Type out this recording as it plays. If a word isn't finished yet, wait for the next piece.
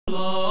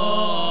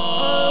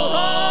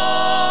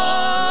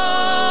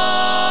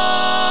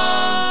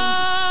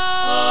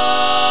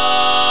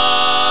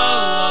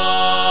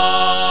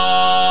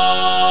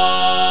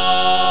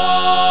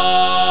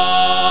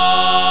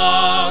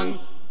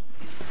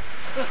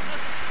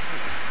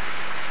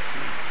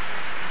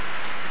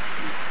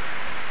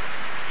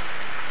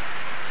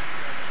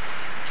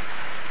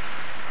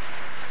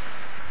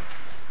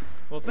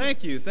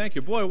thank you, thank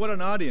you. Boy, what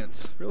an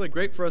audience. Really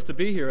great for us to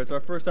be here. It's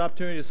our first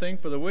opportunity to sing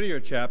for the Whittier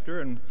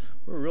chapter, and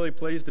we're really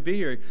pleased to be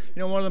here. You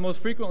know, one of the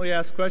most frequently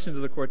asked questions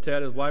of the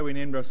quartet is why we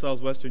named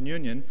ourselves Western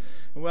Union.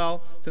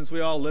 Well, since we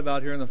all live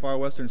out here in the far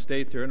western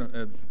states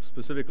here,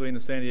 specifically in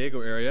the San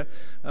Diego area,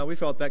 we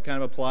felt that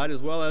kind of applied,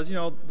 as well as, you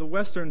know, the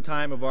western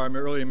time of our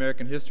early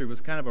American history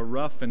was kind of a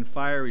rough and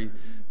fiery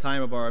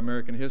time of our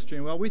American history.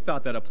 And, well, we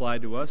thought that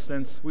applied to us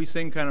since we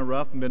sing kind of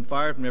rough and been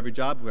fired from every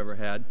job we've ever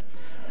had.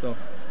 So,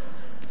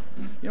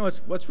 you know,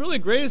 what's really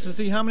great is to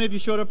see how many of you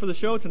showed up for the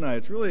show tonight.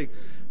 It's really,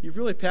 you've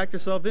really packed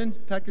yourselves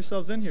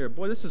in here.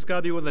 Boy, this has got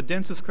to be one of the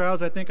densest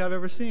crowds I think I've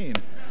ever seen.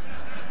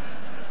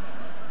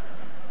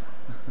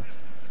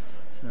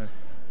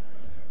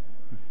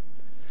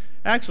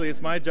 Actually,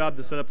 it's my job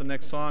to set up the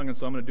next song, and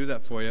so I'm going to do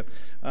that for you.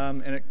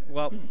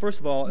 Well,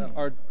 first of all,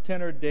 our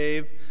tenor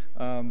Dave,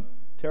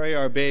 Terry,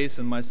 our bass,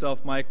 and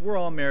myself, Mike, we're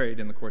all married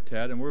in the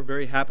quartet, and we're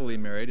very happily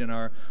married, and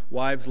our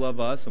wives love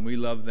us, and we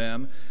love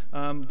them.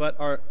 But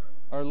our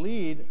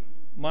lead,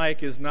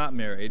 Mike, is not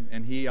married,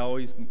 and he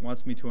always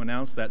wants me to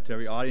announce that to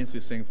every audience we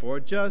sing for,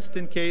 just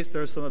in case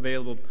there's some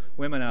available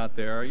women out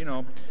there. You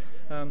know,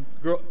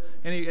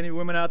 any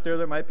women out there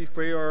that might be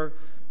free, or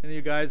any of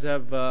you guys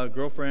have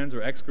girlfriends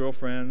or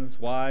ex-girlfriends,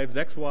 wives,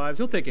 ex-wives?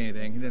 He'll take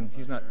anything.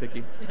 He's not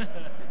picky.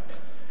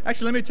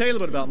 Actually, let me tell you a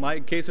little bit about Mike,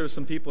 in case there's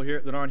some people here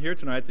that aren't here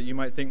tonight that you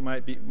might think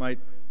might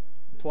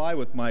apply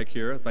with Mike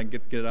here, if I can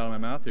get it out of my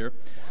mouth here.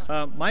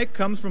 Mike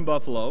comes from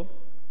Buffalo.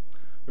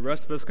 The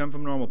rest of us come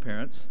from normal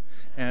parents.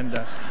 And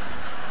that's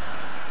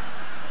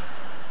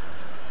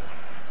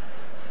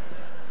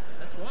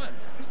one.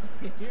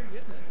 You're getting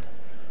it.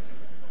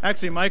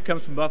 Actually, Mike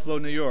comes from Buffalo,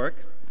 New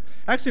York.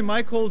 Actually,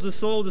 Mike holds the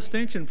sole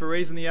distinction for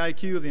raising the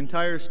IQ of the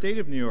entire state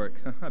of New York.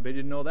 I bet you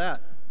didn't know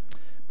that.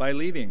 By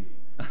leaving.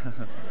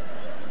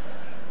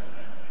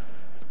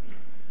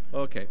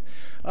 Okay.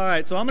 All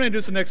right, so I'm going to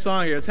introduce the next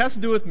song here. It has to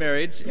do with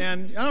marriage,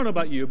 and I don't know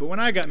about you, but when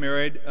I got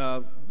married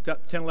 10,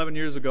 11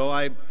 years ago,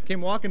 I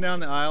came walking down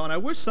the aisle, and I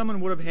wish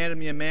someone would have handed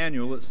me a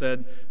manual that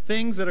said,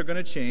 things that are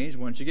going to change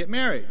once you get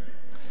married.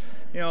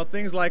 You know,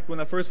 things like when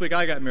the first week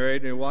I got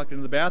married, I walked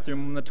into the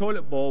bathroom, and the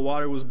toilet bowl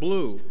water was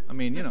blue. I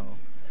mean, you know,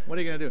 what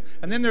are you going to do?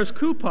 And then there's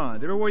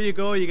coupons. Everywhere you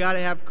go, you got to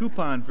have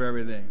coupon for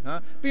everything. Huh?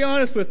 Be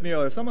honest with me,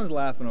 or someone's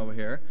laughing over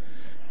here.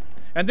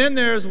 And then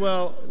there's,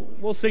 well,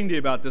 we'll sing to you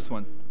about this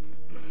one.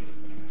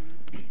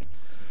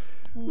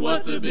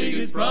 What's the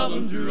biggest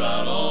problem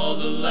throughout all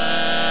the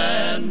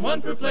land?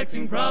 One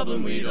perplexing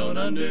problem we don't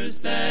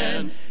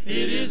understand.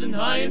 It isn't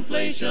high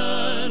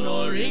inflation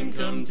or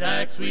income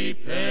tax we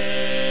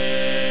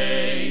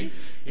pay.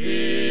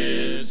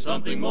 Is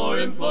something more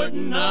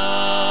important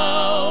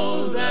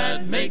now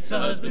that makes a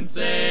husband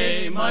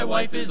say, my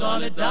wife is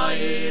on a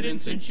diet, and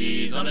since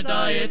she's on a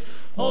diet,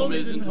 home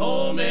isn't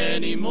home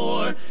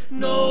anymore.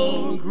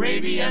 No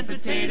gravy and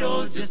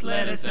potatoes, just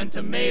lettuce and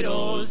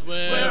tomatoes.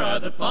 Where are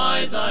the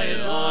pies I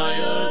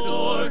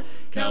adore?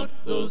 Count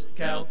those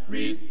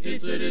calories,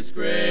 it's a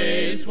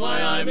disgrace. Why,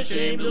 I'm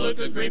ashamed to look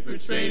a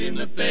grapefruit straight in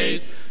the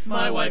face.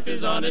 My wife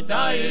is on a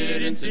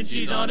diet, and since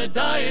she's on a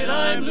diet,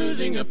 I'm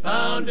losing a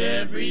pound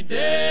every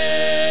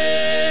day.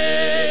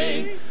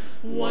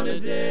 One a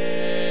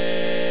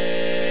day.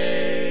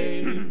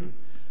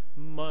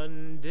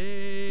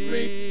 Monday.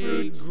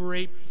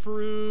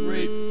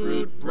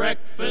 Grapefruit,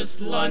 breakfast,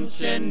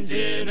 lunch, and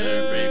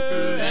dinner.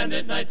 Grapefruit, and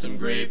at night some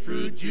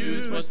grapefruit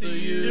juice. What's the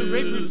use?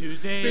 Grapefruit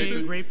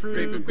Tuesday.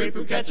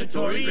 Grapefruit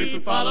cacciatore.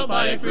 Grapefruit followed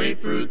by a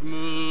grapefruit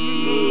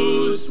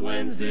mousse.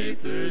 Wednesday,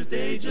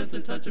 Thursday, just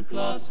a touch of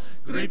gloss.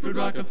 Grapefruit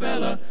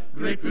Rockefeller,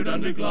 grapefruit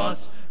under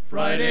gloss.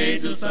 Friday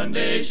till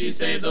Sunday, she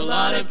saves a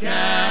lot of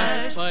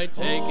cash by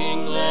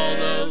taking all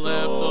the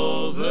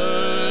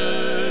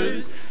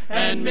leftovers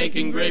and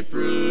making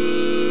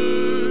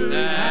grapefruit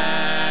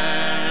hash.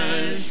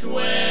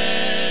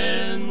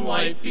 When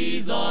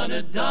wifey's on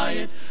a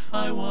diet,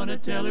 I want to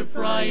tell her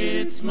fry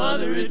it,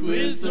 smother it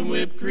with some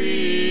whipped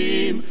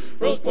cream,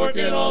 roast pork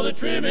and all the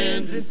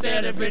trimmings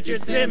instead of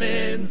Richard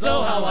Simmons.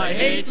 Oh, how I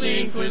hate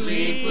lean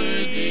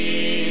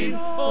cuisine.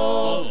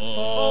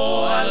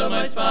 Oh, I love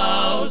my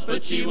spouse,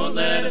 but she won't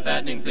let a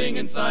fattening thing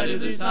inside of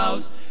this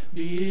house.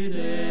 Be it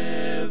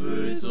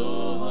ever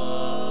so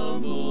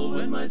humble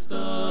when my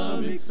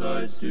stomach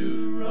starts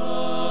to rumble.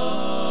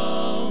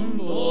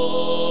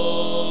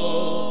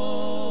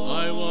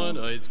 I want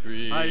ice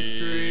cream. Ice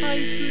cream.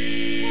 Ice cream.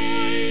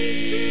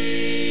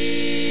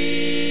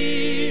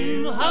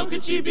 How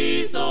could she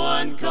be so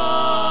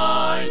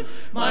unkind?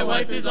 My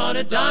wife is on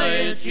a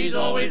diet, she's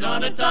always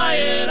on a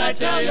diet. I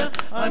tell ya,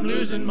 I'm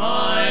losing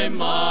my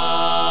mind.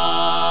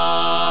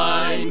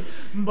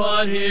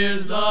 But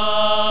here's the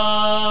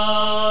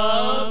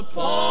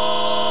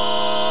punchline.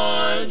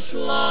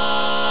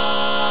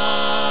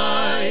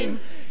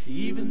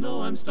 Even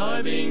though I'm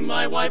starving,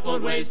 my wife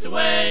won't waste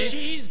away.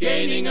 She's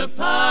gaining a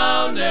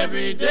pound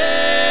every day.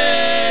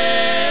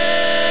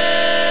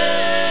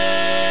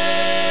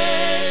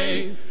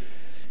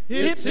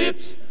 Hips,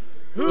 hips,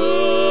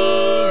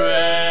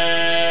 hooray!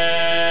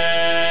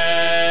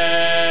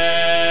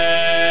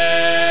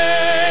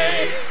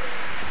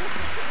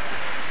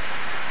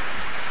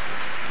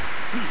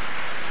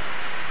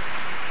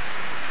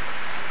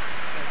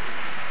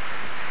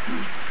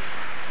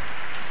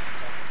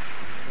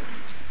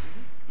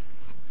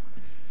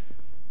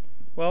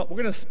 Well,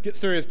 we're going to get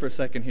serious for a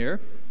second here.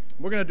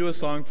 We're going to do a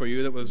song for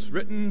you that was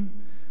written,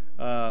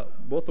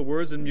 both the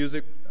words and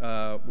music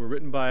were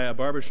written by a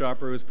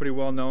barbershopper who was pretty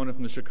well known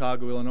from the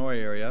Chicago, Illinois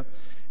area.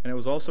 And it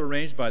was also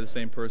arranged by the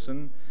same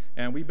person.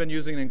 And we've been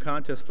using it in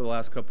contests for the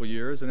last couple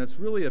years. And it's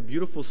really a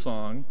beautiful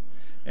song.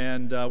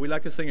 And we'd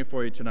like to sing it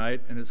for you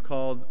tonight. And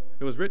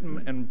it was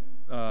written and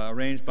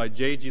arranged by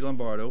J.G.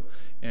 Lombardo.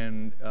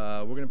 And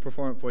we're going to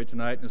perform it for you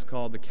tonight. And it's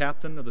called The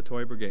Captain of the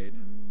Toy Brigade.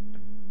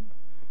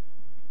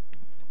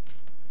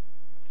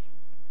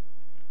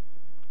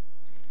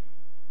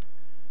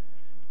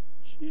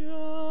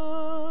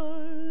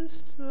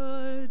 Just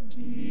a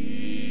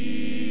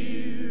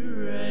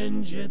dear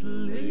and gentle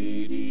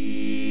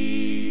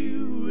lady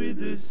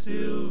with the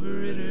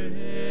silver in her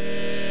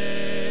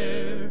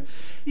hair,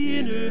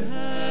 in her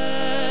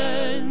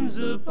hands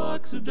a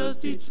box of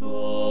dusty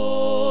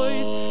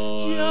toys,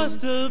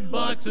 just a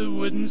box of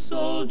wooden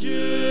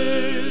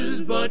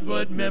soldiers, but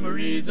what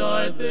memories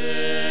are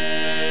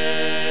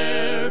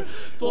there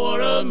for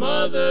a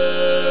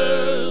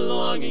mother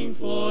longing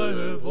for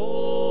her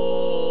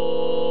boy.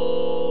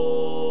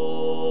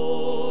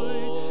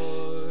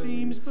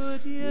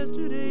 But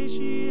yesterday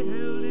she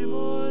held him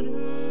on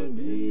her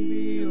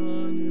baby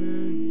on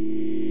her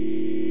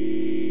knee.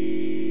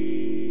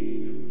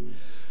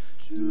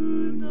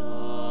 Tonight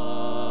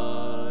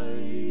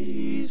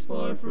he's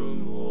far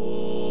from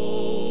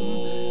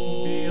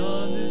home,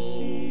 beyond the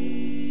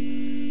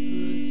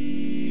sea, the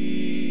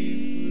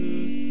deep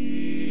blue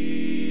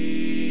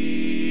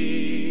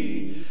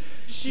sea.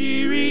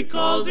 She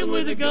recalls him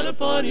with a gun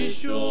upon his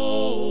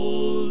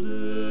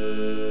shoulder.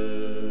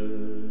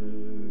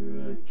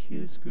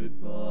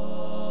 Goodbye.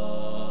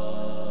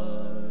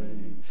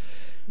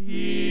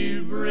 He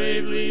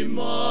bravely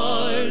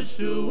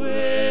marched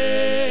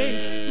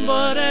away,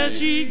 but as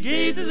she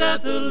gazes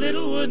at the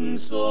little wooden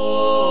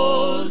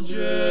soldiers,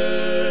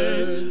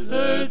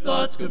 her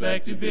thoughts go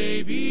back to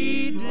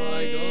baby days.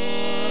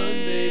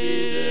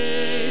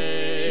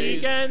 She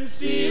can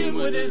see him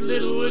with his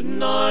little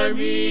wooden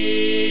army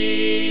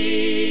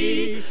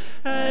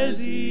as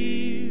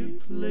he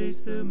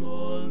placed them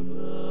on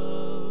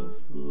the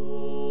floor.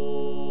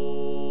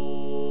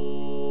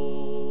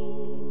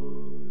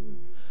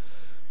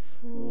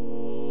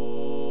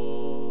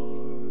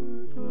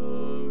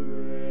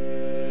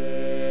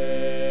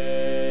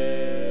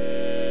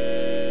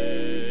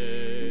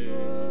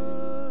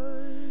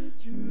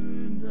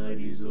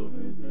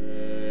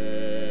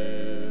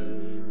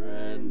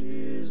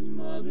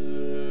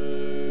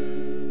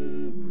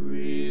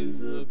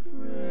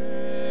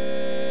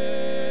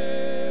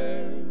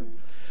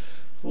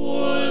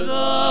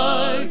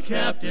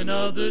 Captain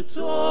of the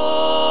Toy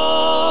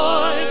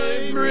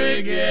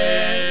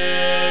Brigade.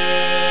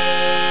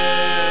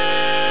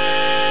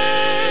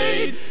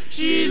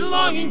 She's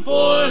longing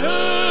for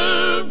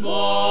her boy.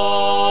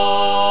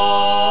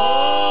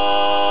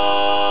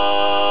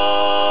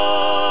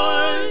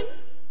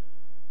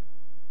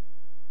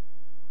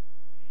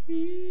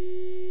 He's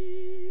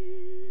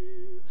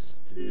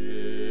still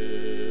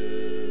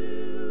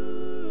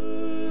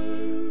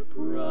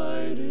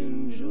pride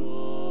and joy.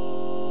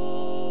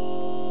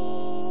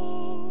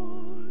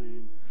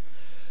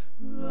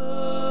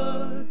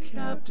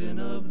 Captain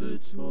of the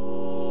Toy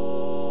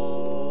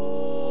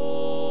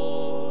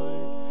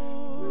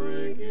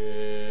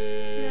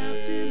Brigade.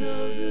 Captain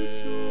of the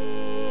Toy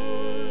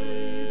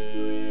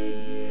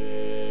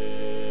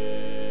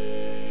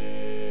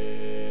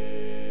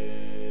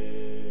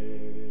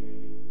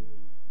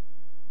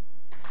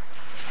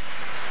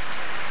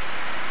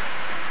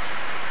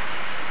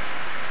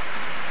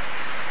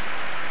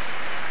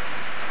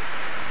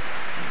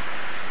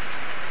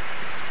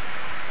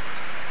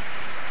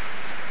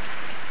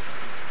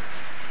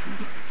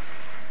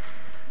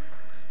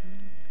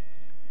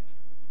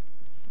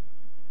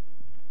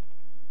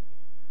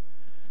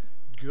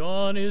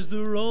Gone is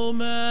the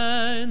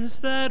romance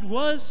that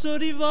was so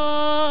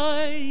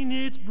divine,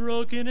 it's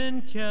broken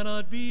and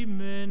cannot be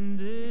mended.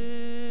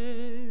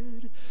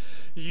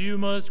 You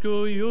must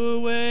go your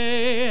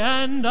way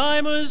and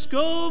I must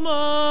go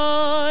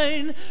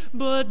mine,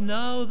 but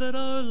now that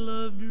our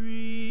love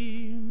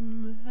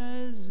dream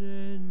has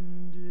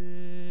ended,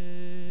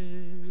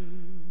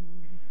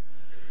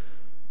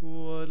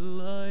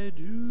 what'll I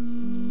do?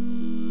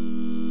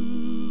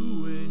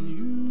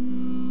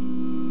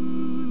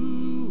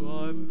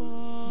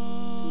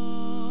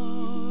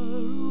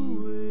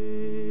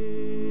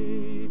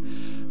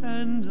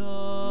 And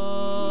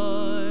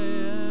I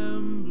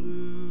am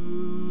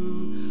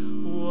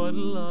blue,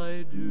 what'll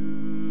I do?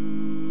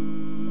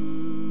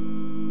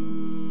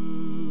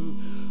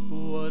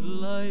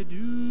 What'll I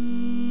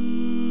do?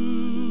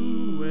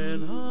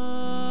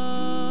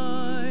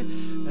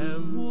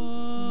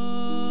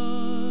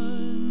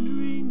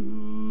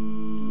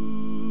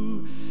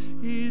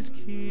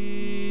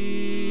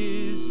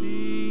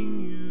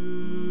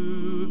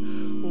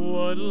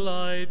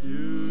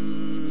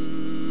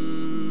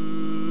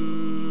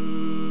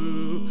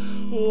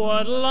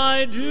 What'll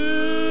I do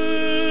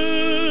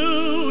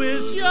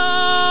is just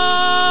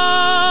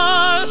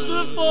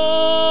a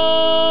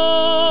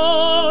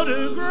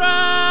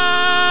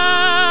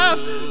photograph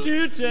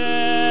to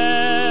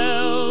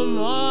tell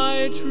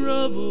my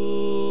troubles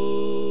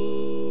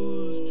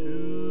to.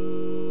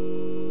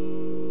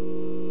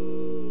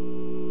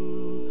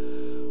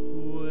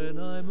 When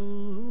I'm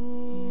alone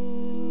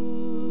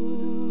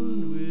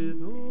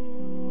with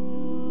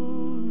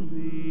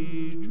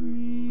only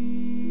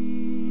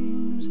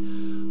dreams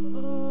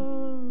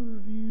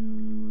of you,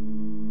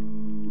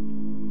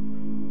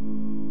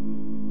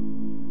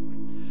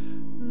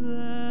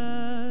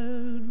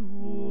 that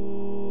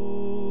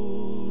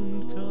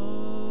won't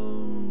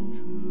come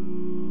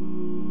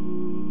true.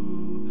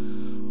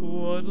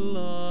 What'll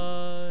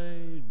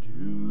I do?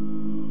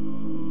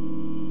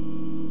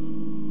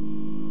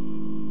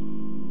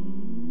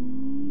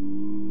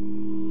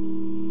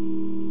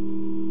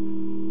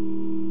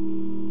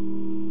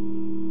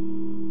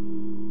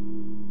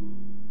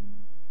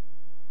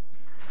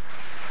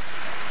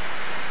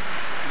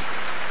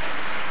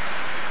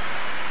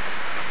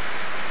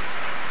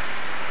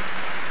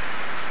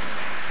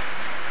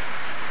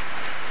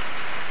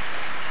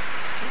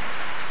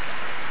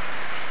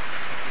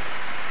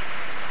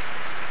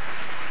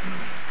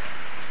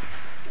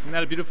 Isn't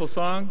that a beautiful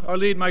song? Our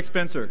lead, Mike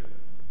Spencer.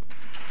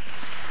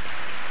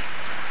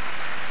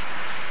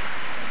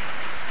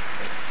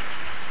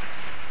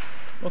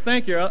 Well,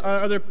 thank you.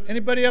 Are there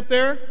anybody up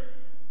there?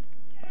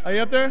 Are you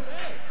up there?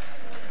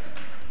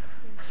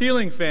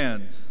 Ceiling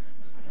fans.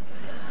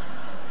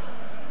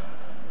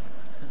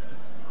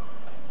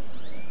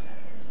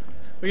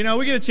 Well, you know,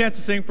 we get a chance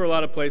to sing for a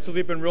lot of places.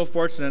 We've been real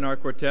fortunate in our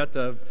quartet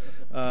to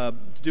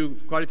do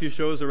quite a few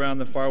shows around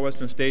the far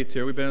western states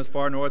here. We've been as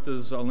far north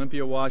as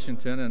Olympia,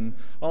 Washington, and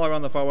all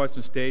around the far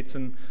western states.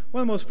 And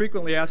one of the most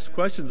frequently asked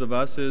questions of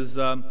us is,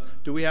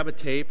 do we have a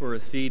tape or a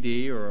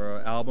CD or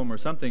an album or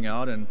something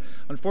out? And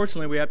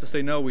unfortunately, we have to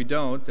say, no, we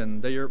don't,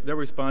 and their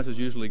response is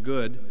usually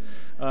good.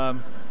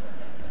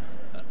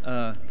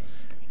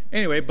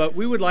 Anyway, but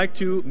we would like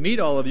to meet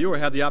all of you or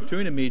have the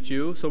opportunity to meet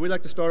you. So we'd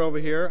like to start over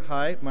here.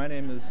 Hi, my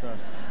name is...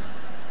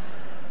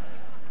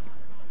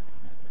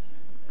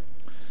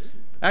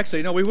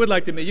 Actually, no, we would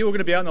like to meet you. We're going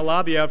to be out in the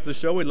lobby after the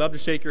show. We'd love to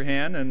shake your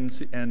hand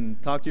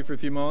and talk to you for a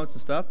few moments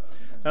and stuff.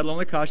 That'll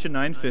only cost you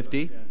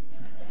 $9.50.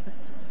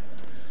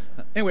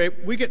 Anyway,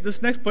 we get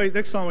this next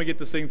song we get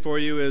to sing for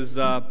you is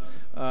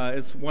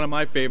it's one of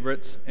my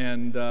favorites,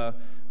 and it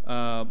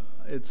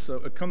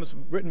comes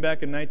written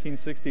back in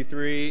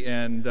 1963.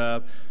 And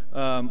what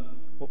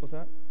was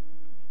that?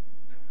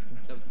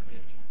 That was the pitch.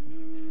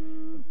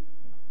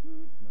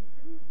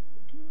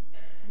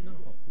 No, we were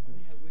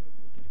going to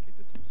dedicate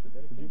this one.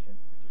 Dedication.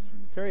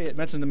 Terry had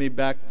mentioned to me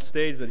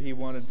backstage that he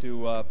wanted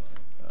to. Yeah,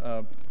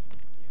 if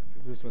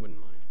you wouldn't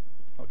mind.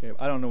 Okay,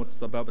 I don't know what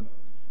it's about, but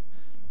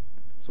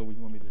so you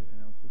want me to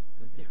announce this?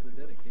 It's the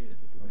dedicated.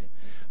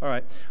 Right.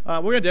 All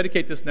right, we're going to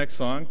dedicate this next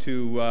song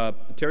to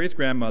Terry's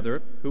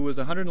grandmother, who was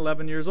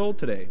 111 years old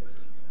today.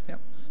 Yeah.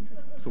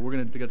 So we're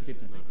going to dedicate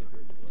this.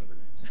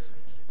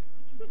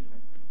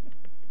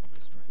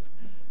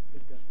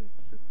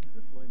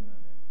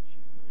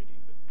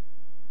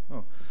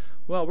 Oh,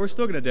 well, we're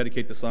still going to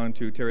dedicate the song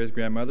to Terry's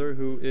grandmother,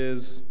 who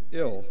is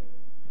ill.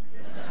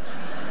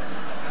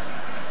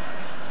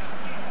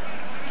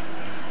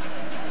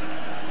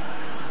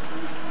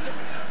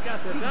 It's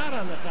got the dot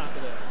on the top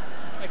of it.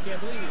 I can't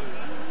believe it.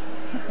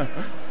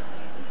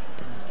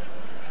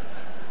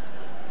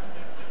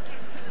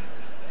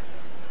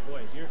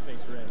 Boy, is your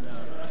face red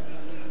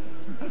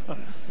now.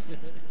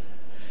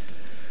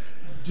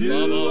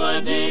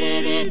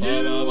 Do-a-diddy,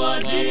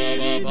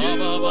 do-a-diddy,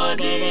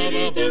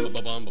 do-a-diddy,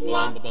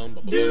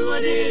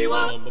 do-a-diddy,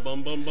 wop.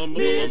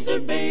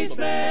 Mr.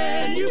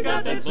 Bassman, you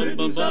got that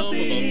certain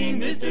something,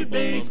 Mr.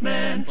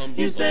 Bassman.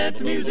 You set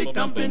the music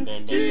thumping,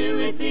 to you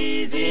it's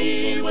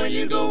easy when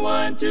you go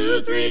 1,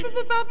 2, 3.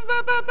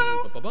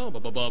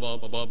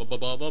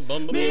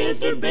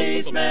 Mr.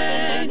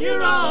 Bassman,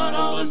 you're on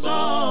all the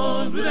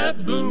songs with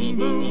that boom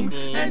boom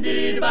and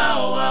diddy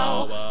bow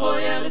wow. Oh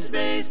yeah, Mr.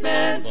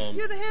 Bassman,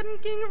 you're the head and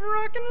king of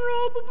rock and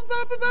roll.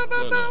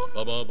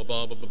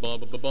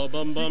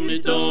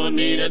 You don't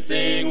need a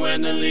thing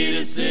when the lead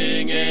is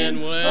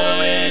singing.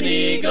 When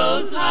he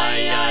goes hi,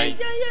 Yeah.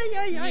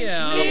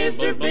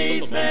 Mr.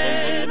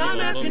 Bassman, I'm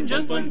asking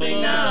just one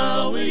thing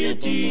now. Will you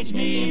teach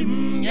me,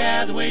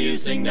 yeah, the way you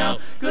sing now?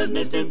 Cause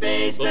Mr.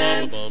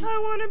 Bassman, I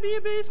wanna be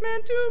a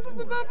bassman too.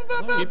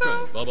 Keep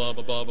trying.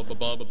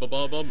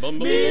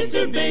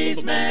 Mr.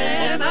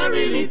 Bassman, I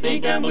really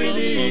think I'm with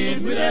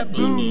it. With that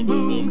boom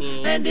boom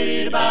and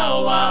diddy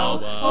bow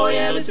wow. Oh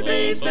yeah, Mr.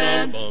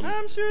 Bassman,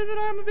 I'm sure that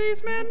I'm a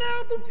bassman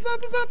now.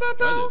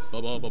 Try this.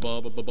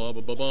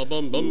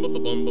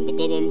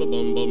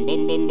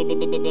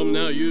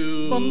 Now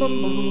you. I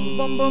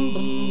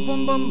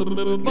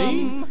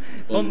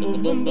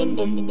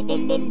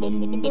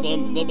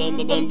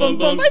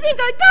think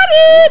I got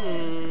it.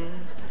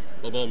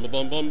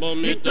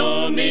 It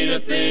don't mean a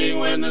thing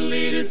when the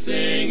lead is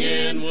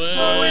singing,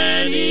 or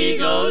when he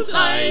goes,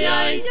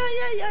 aye,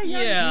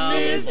 Yeah.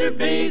 Mr.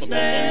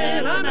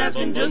 Bassman, I'm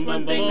asking just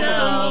one thing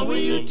now. Will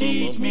you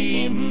teach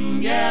me,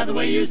 yeah, the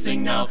way you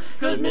sing now?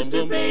 'Cause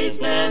Mr.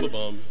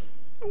 Bassman,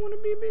 I want to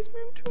be a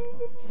bassman too.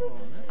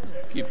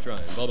 Keep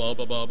trying. Mr.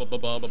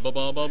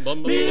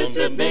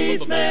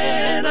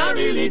 Bassman, I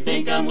really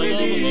think I'm with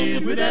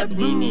it with that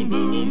boom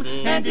boom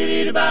and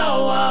diddy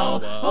bow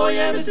wow. Oh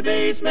yeah, Mr.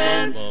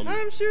 Bassman,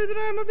 I'm sure that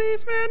I'm a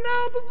bassman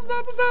now.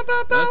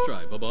 Let's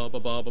try.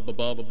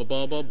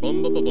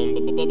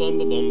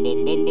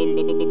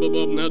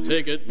 Now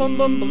take it.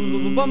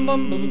 Getting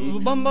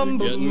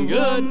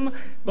good.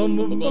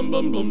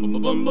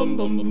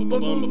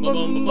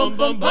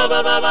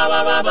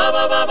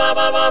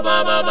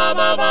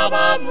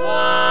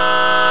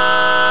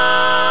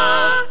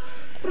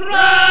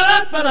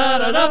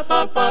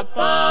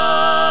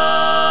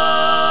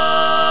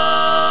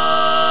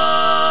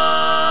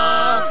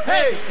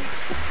 Hey!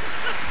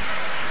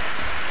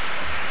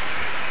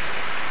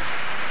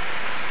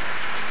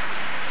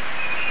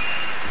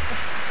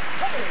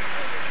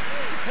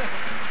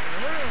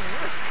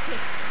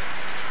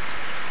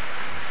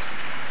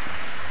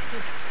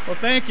 Well,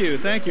 thank you,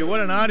 thank you.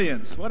 What an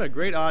audience. What a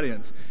great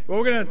audience. Well,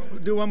 we're going to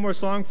do one more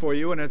song for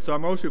you, and it's our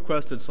most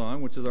requested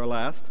song, which is our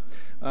last.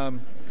 But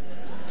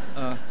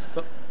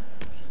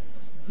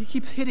he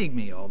keeps hitting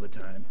me all the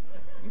time.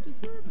 You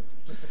deserve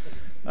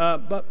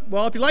it.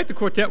 Well, if you like the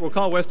quartet, we'll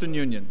call Western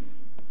Union.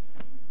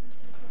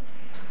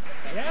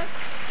 Yes?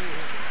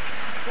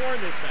 Four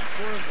this time.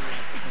 Four of them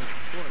left.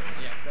 Four.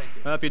 Yes, thank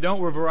you. If you don't,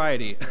 we're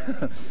variety.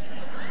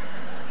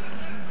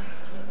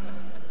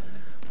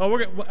 Well,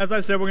 as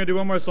I said, we're going to do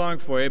one more song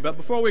for you. But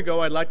before we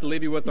go, I'd like to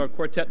leave you with our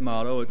quartet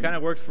motto. It kind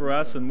of works for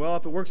us. And, well,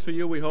 if it works for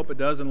you, we hope it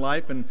does in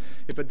life. And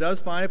if it does,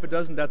 fine. If it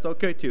doesn't, that's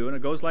okay, too. And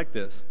it goes like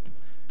this.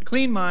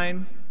 Clean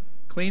mind,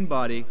 clean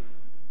body.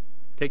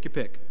 Take your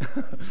pick.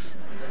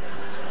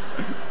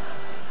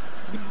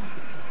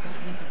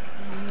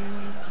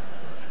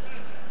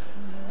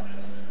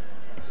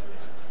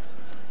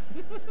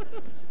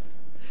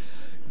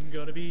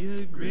 Gonna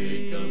be a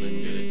great come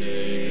and get a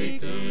day,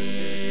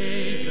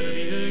 gonna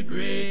be a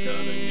great come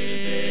and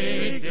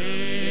get a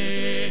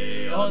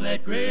day, on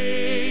that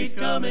great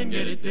come and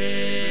get a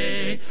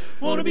day.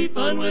 Won't it be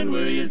fun when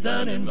worry is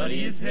done and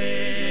money is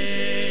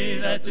hay?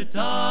 That's a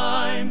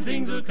time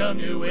things will come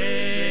your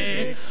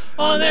way.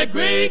 On that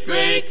great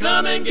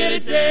come and get a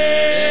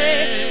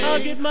day.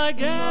 I'll get my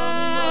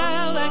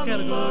gal that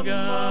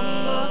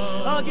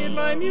Catagoga. I'll get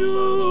my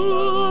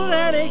mule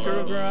that acre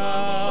of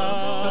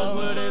ground. 'Cause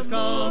word has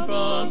come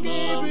from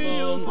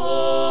Gabriel's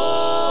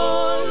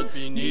horn.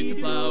 Beneath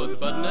the plow is a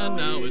button and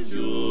now it's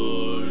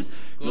yours.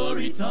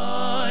 Glory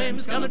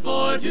time's coming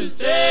for to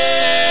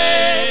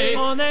stay.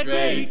 On that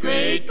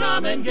great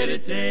come and get a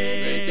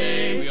day. Great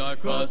day, we are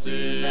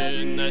crossing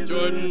that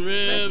Jordan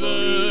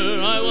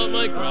River. I want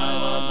my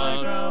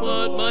crown,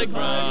 want my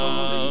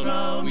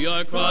crown. We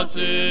are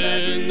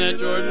crossing that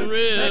Jordan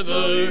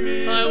River.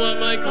 I want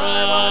my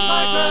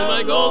crown,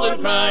 my golden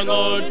crown,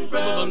 Lord,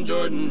 from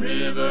Jordan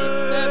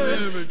River. That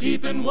river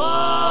deep and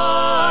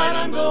wide,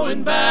 I'm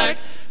going back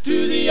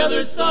to the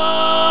other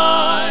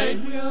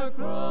side. We are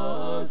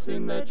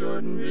crossing that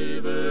Jordan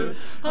River.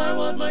 I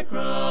want my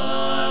crown,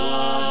 I want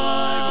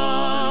my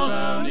golden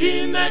crown.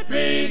 In that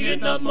great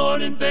getting up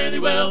morning, fairly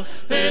well,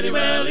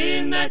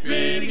 in that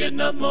great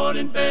getting up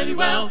morning, fairly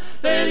well,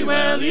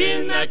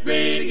 in that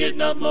great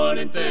getting up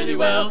morning, fairly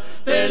well,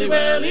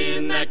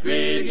 in that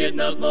great getting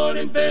up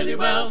morning, fairly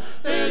well,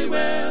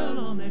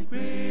 on that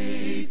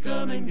great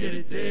come and get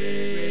a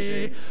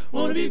day.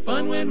 Won't it be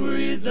fun when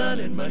worry is done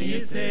and money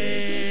is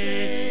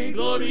hay?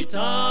 Glory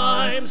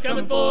time's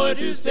coming for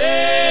to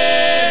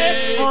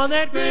stay. On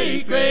that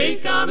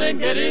great come and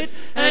get it,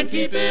 and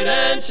keep it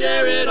and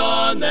share it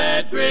on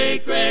that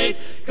great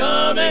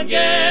come and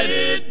get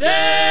it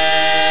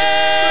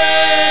day.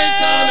 Great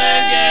come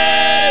and get it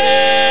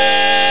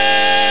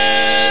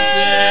day.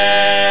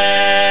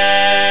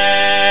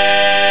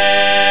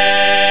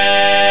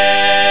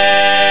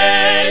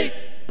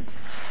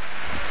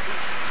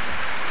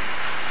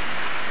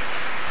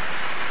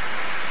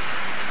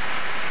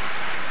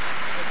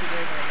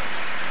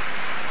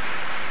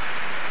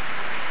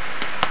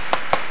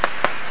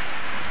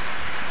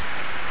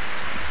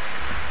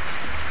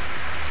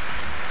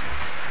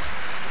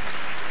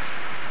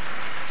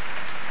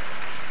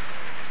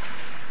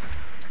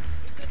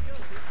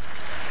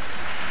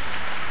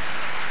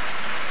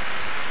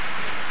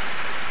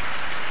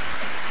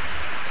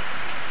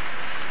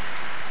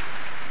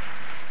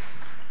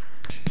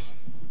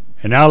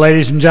 And now,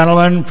 ladies and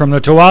gentlemen, from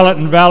the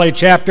Tualatin Valley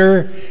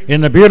chapter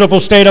in the beautiful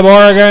state of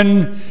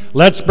Oregon,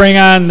 let's bring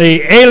on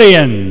the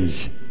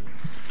Aliens.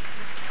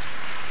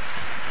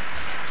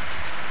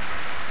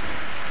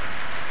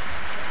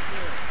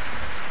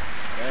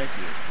 Thank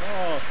you.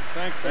 Oh,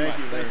 thanks so much.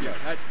 Thank you.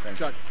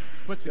 Chuck,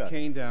 put the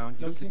cane down.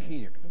 You look at the cane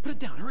here. Put it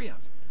down. Hurry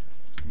up.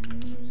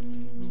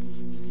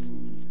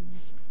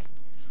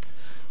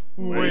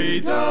 Way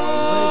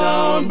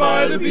down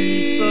by the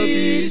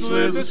beach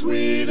lived the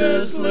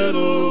sweetest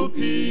little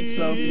piece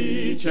of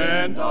peach,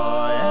 and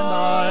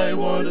I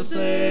want to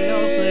say,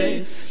 I'll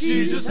say,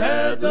 she just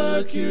had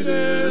the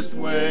cutest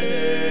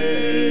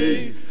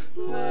way,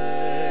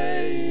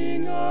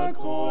 playing a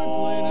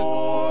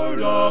chord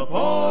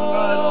upon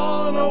right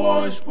on a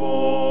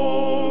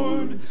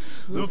washboard.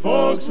 The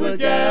folks would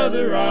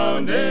gather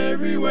round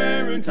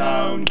everywhere in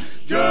town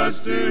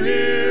just to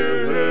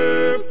hear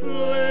her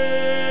play.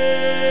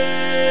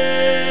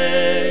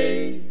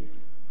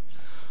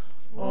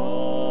 On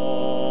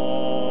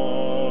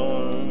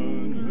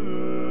her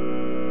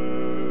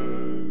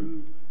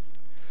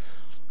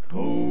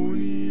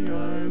Coney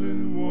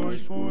Island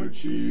washboard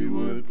she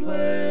would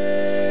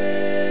play.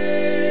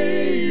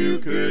 You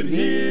could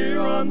hear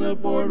on the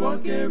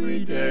boardwalk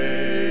every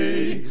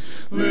day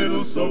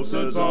little soap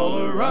suds all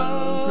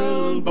around,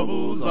 little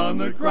bubbles on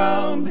the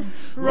ground.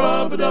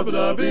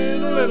 Rub-a-dub-a-dub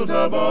in a little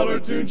tub, all her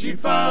tune she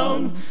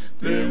found.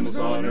 Thimbles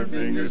on her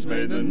fingers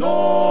made the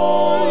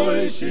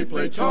noise. She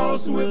played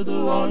Charleston with the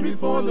laundry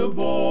for the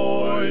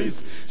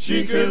boys.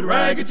 She could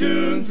rag a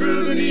tune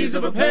through the knees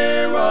of a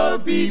pair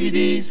of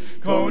BVDs.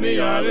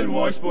 Coney Island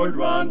washboard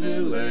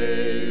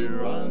rondelay,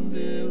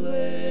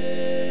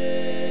 rondelay.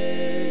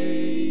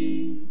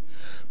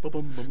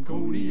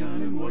 Coney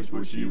Island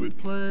washboard she would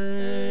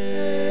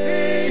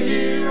play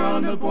here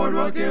on the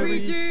boardwalk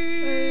every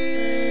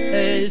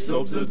day.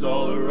 Soap suds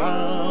all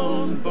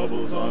around,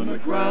 bubbles on the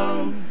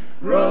ground.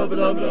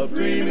 Rub-a-dub-a-dub,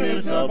 3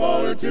 minute tub,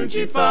 all her tune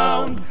she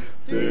found.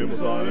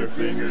 Thimbles on her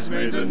fingers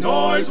made the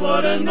noise,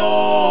 what a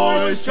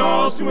noise.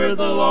 Charleston with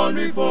the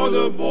laundry for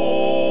the boys,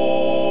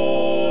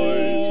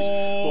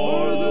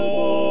 for the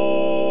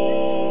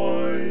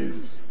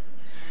boys.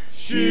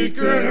 She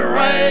could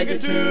rag a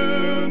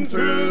tune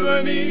through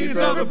the knees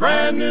of a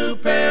brand new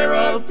pair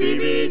of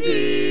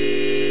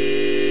BVDs.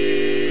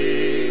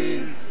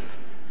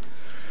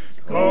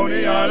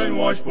 Coney Island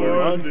washboard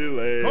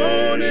rondelay,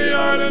 Coney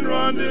Island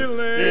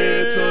rondelay.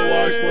 It's a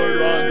washboard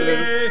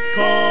rondelay,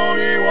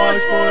 Coney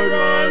washboard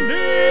rondelay.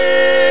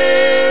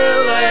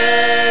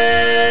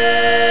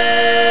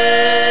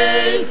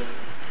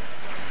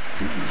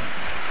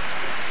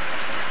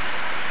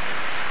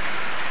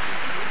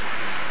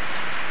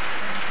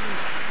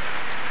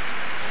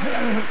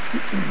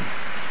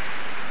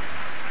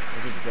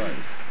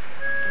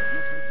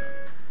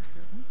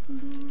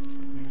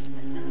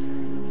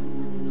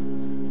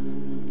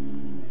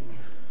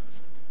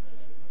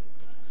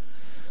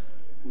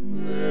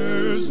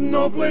 There's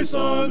no place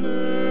on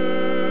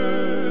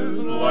earth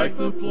like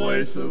the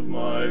place of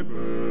my birth.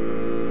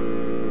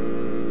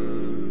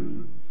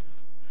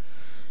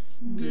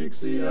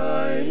 Dixie,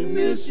 I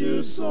miss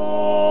you so.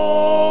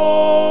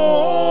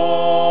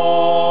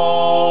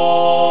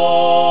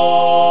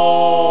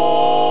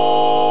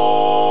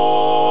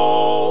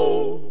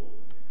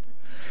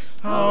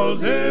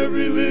 How's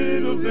every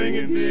little thing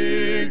in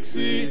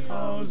Dixie?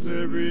 How's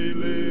every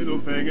little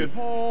thing at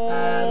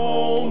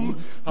home?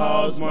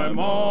 How's my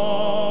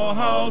ma?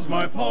 How's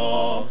my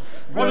pa?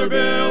 Brother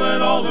Bill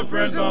and all the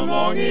friends I'm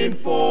longing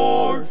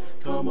for.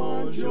 Come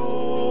on,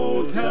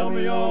 Joe, tell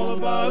me all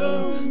about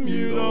 'em.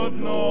 You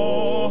don't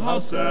know how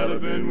sad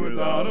I've been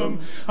without 'em.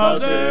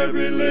 How's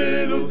every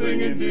little thing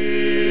in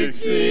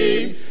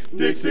Dixie?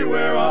 Dixie,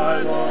 where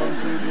I long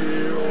to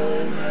dear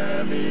old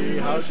Mammy.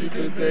 How she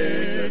could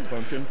bake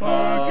pumpkin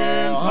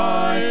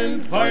pie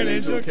and fine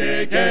angel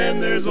cake.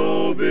 And there's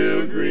old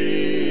Bill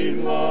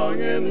Green,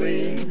 long and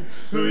lean,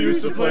 who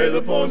used to play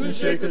the pones and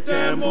shake the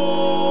tambourine.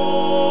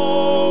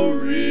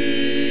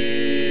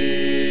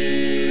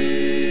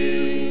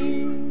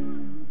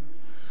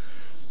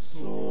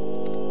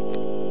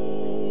 So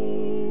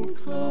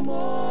come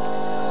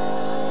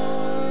on,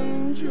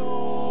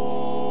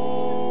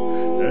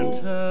 Joe, and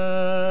tell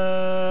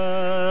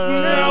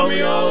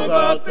me all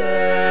about them.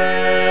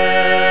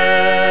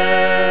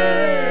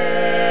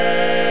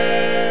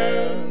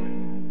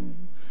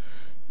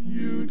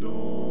 You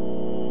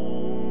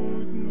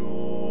don't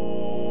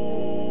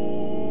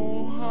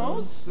know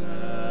how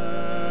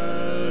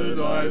sad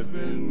I've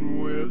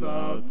been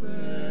without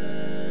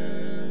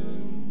them.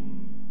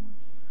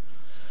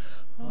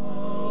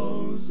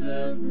 How's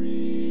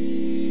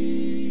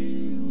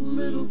every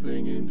little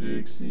thing in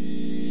Dixie?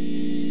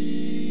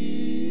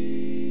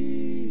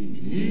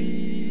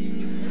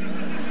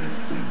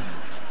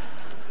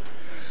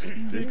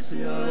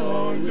 Dixie, I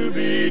long to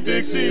be,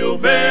 Dixie, you'll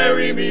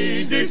bury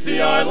me.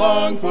 Dixie, I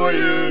long for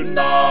you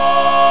now.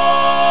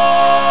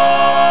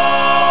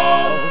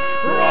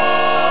 Right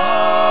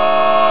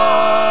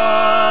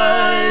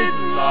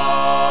now.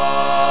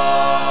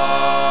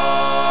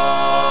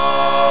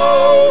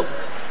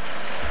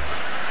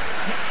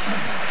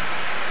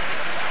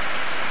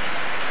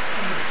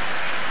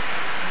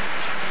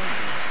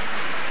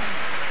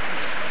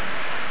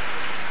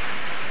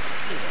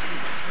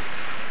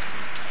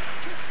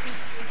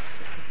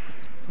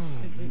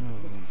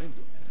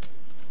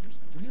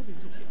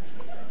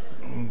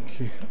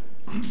 Okay.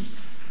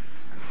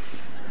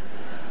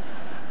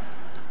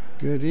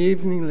 Good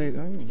evening, ladies.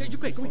 Yeah, you're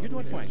great. Go ahead.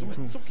 You're doing fine. Go ahead.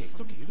 It's okay.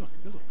 It's okay. You're doing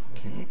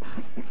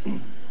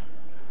it.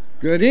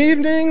 Good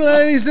evening,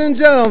 ladies and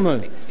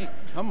gentlemen. Hey,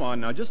 come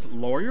on now. Just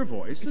lower your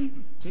voice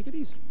and take it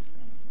easy.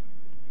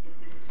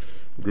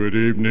 Good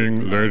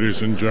evening,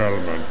 ladies and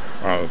gentlemen.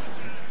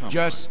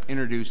 Just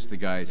introduce the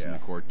guys in the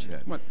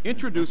quartet. Come on.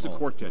 Introduce the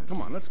quartet.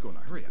 Come on. Let's go now.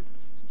 Hurry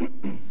up.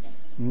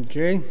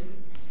 Okay.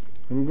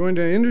 I'm going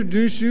to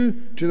introduce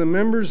you to the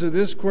members of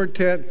this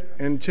quartet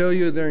and tell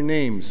you their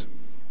names.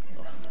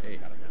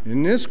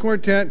 In this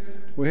quartet,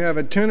 we have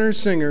a tenor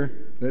singer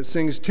that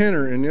sings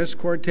tenor in this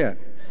quartet.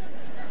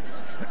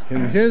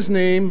 And his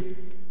name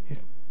is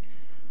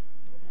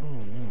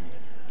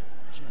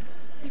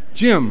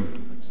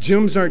Jim.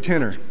 Jim's our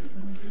tenor.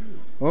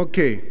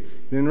 Okay.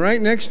 Then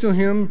right next to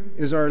him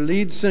is our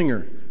lead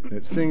singer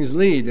that sings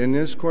lead in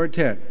this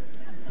quartet,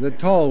 the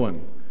tall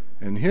one.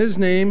 And his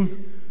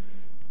name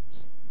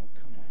is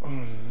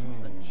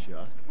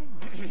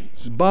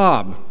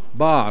Bob.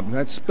 Bob.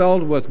 That's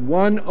spelled with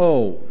one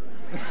O.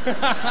 It's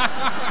not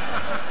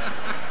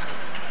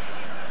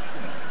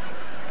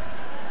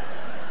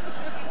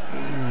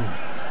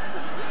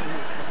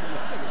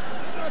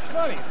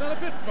funny. It's not a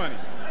bit funny.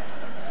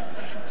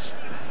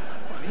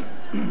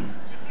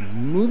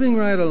 Moving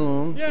right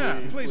along. Yeah,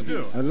 please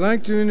do. I'd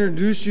like to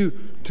introduce you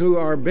to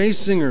our bass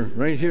singer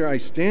right here. I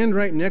stand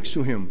right next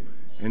to him,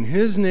 and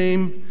his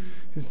name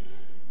is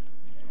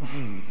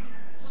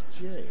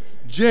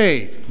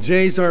Jay.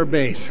 Jay's our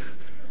bass.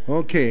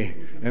 Okay,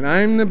 and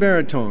I'm the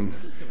baritone,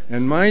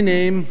 and my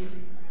name,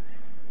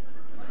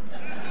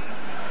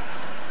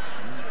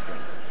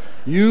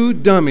 you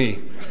dummy.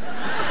 No,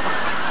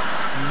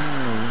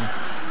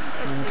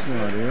 that's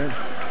not it.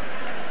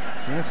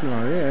 That's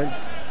not it.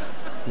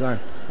 'Cause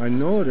I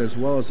know it as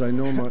well as I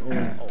know my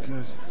own.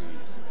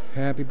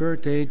 Happy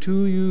birthday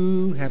to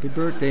you. Happy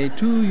birthday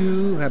to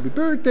you. Happy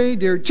birthday,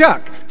 dear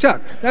Chuck.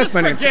 Chuck. That's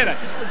my name. Forget it.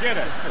 Just forget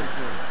it.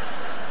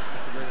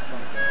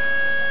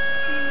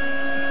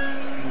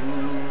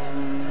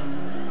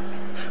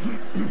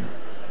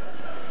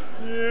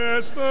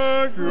 Yes,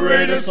 the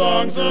greatest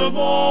songs of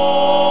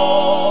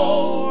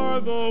all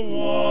are the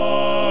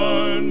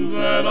ones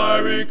that I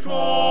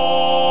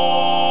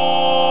recall.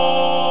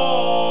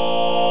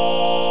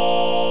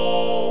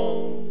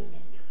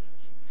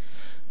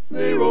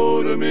 They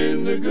wrote them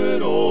in the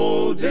good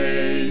old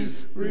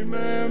days.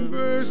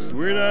 Remember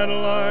Sweet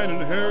Adeline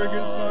and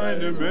Harrigan's Fine,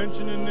 to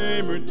mention a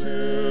name or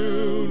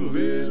two.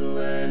 Little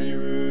Annie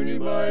Rooney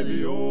by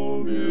the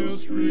old mill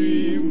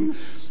stream.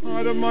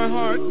 Heart of my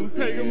heart and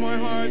peg of my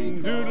heart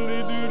and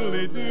doodly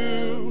doodly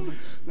doo.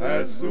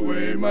 That's the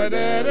way my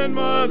dad and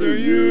mother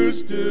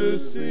used to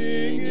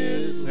sing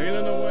it.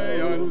 Sailing away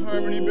on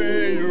Harmony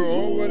Bay, your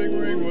old wedding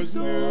ring was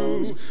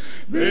new.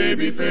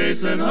 Baby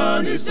face and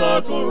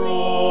honeysuckle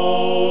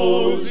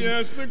rose.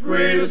 Yes, the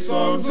greatest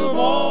songs of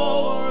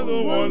all are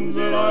the ones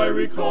that I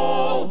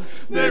recall.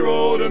 They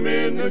wrote them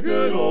in the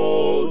good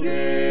old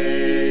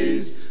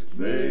days.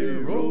 They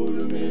wrote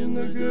them in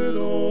the good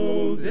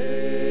old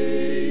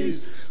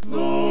days.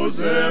 Those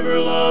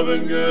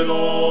ever-loving good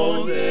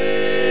old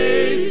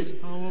days.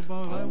 How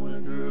about I want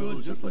a girl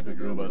just like the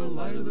girl by the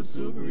light of the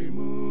silvery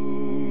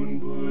moon?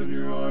 Put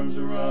your arms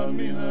around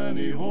me,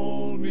 honey,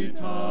 hold me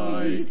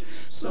tight.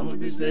 Some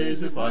of these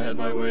days, if I had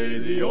my way,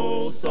 the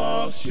old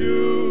soft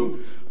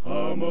shoe.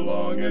 Hum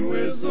along and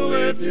whistle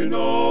if you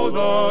know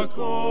the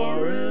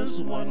chorus.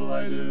 What'll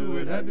I do?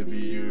 It had to be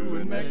you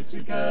and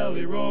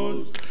Mexicali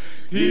Rose.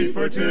 T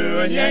for two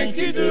and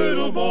Yankee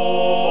Doodle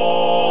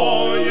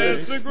Boy.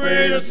 Yes, the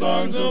greatest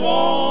songs of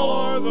all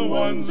are the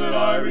ones that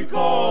I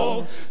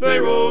recall. They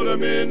wrote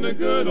them in the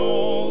good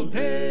old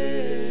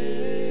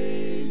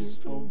days.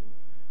 Toe,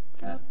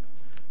 tap,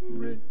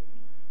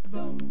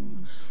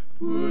 rhythm.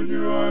 Put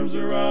your arms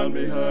around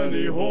me,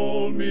 honey,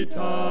 hold me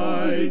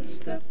tight.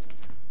 Step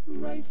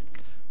right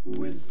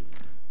with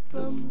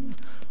them.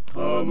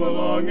 Hum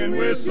along and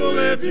whistle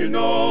if you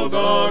know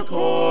the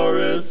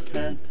chorus.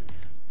 Can't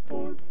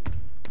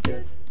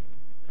forget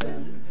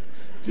them.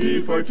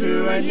 T for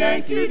two and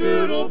Yankee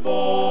Doodle Boy.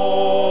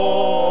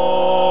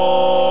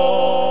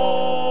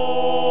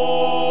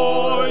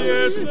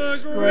 Yes,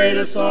 the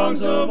greatest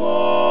songs of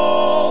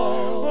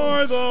all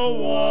are the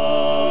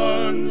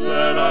ones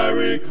that I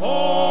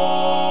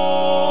recall.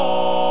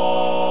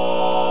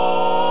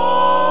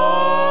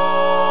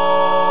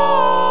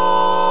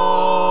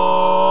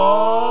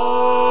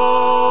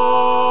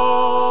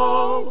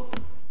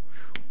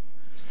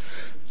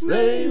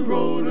 They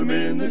wrote them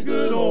in the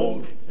good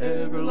old,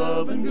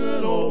 ever-loving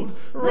good old,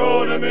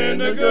 wrote them in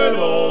the good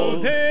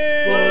old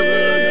days. For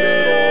the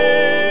good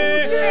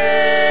old days.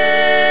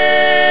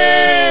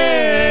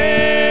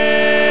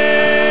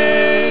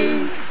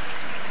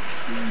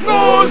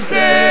 Those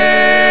days.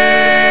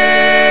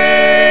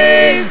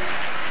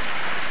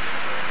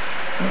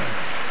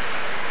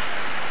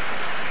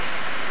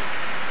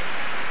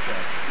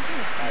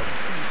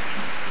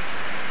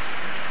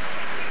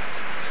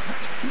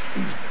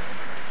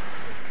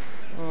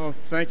 Oh,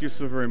 thank you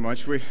so very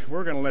much. We're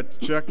going to let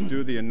Chuck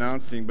do the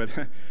announcing, but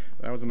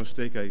That was a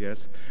mistake, I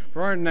guess.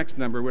 For our next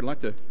number, we'd like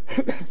to,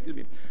 excuse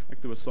me,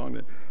 like to do a song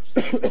that,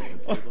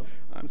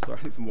 I'm sorry,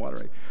 I need some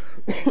water.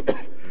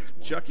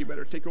 Chuck, you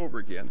better take over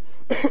again.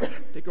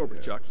 Take over,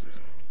 Chuck.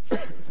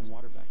 Get some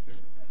water back there.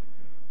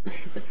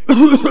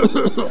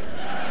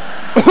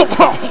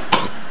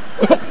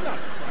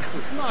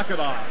 Knock it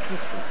off.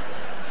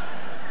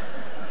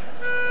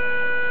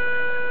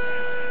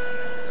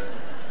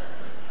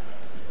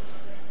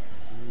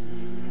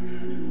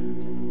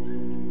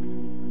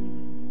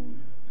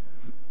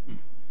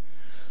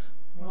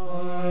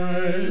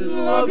 I'd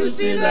love to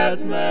see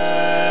that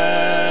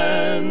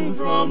man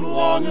from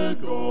long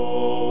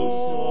ago,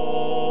 so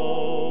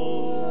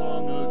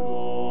long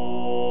ago.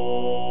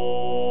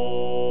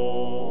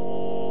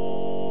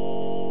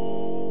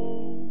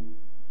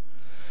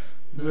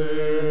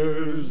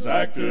 There's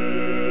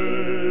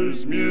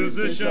actors,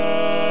 musicians,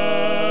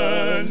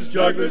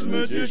 jugglers,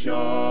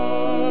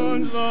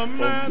 magicians, the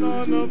man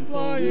on the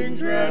flying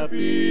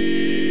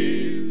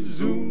trapeze,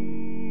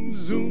 zoom,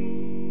 zoom.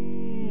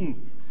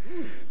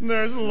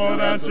 There's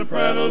low-down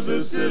sopranos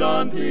who sit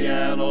on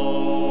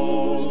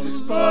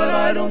pianos, but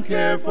I don't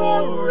care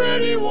for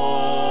any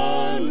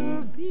one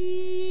of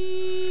these.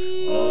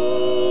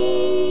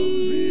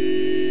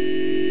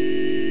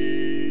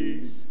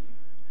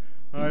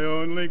 I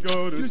only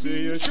go to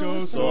see a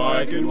show so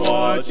I can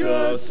watch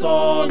a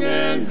song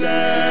and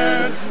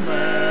dance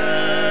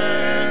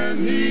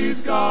man.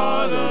 He's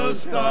got a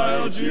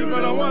style, gee,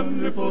 but a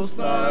wonderful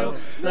style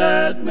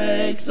that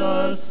makes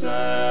a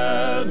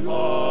sad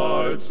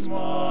heart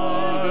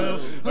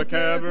smile. A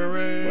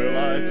cabaret where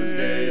life is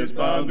gay is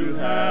bound to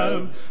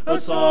have a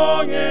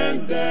song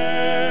and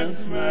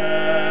dance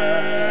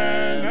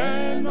man.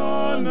 And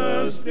on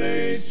the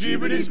stage, gee,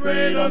 but he's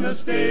great on the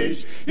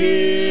stage.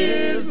 He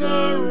is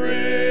the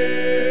rage.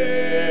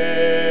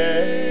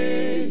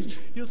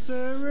 He'll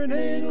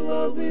serenade a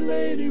lovely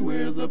lady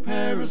with a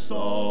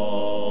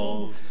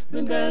parasol,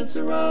 then dance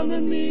around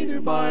and meet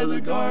her by the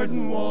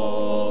garden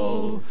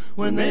wall.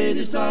 When they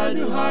decide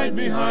to hide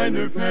behind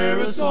her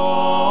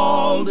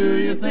parasol, do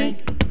you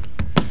think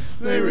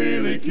they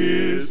really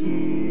kiss?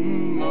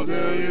 I'll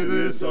tell you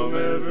this, I'll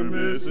never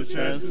miss a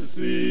chance to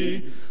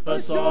see a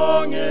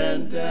song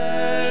and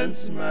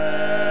dance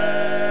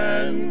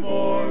man.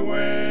 For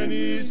when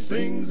he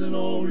sings an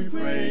old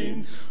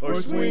refrain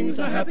or swings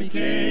a happy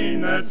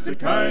cane, that's the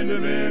kind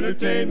of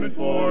entertainment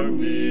for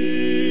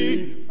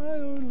me. I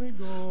only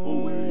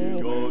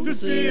go to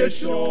see a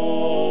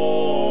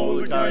show,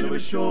 the kind of a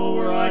show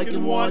where I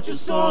can watch a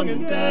song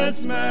and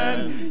dance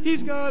man.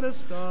 He's got a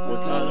style,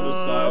 what kind of a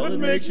style that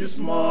makes you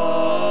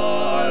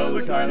smile,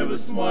 the kind of a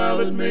smile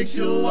that makes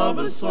you love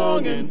a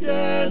song and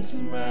dance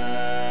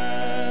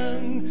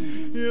man.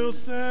 He'll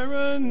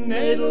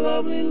serenade a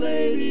lovely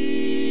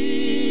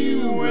lady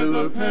with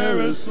a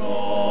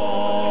parasol,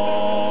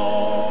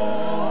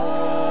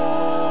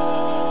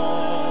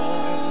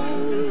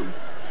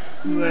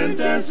 then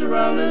dance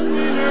around and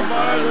meet her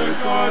by the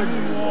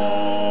garden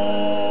wall.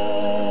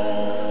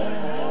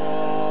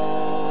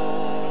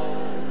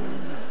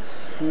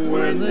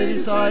 When they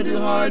decide to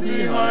hide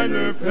behind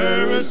her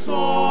parasol,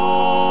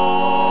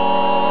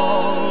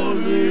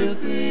 do you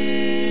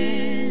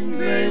think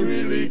they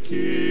really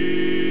kiss?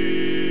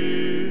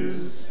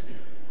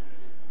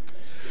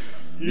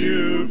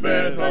 You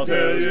bet I'll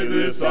tell you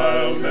this,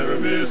 I'll never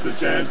miss a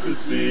chance to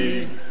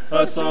see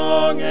a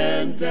song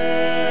and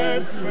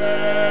dance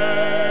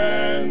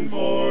man.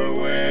 For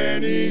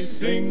when he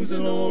sings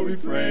an old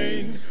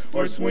refrain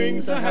or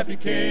swings a happy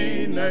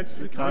cane, that's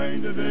the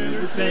kind of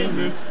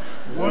entertainment,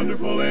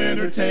 wonderful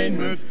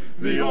entertainment,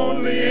 the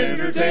only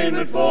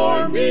entertainment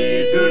for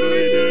me.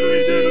 Doodly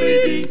doodly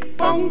doodly dee,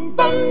 bong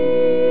bong.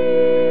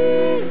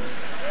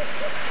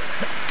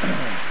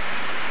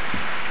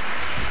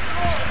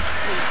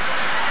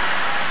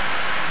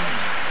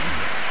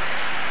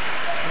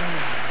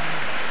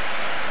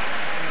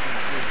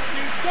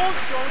 Don't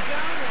go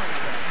down like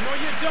that. No,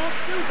 you don't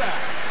do that.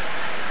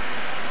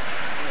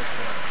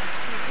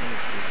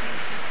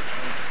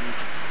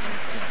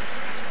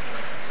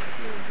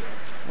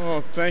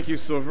 Oh, thank you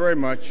so very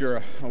much. You're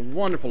a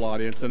wonderful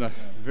audience and a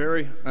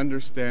very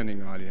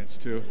understanding audience,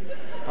 too.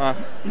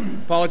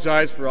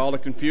 Apologize for all the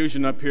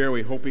confusion up here.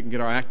 We hope we can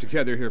get our act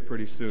together here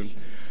pretty soon.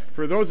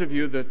 For those of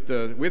you that,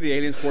 we're the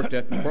Aliens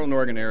Quartet in the Portland,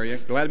 Oregon area.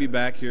 Glad to be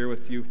back here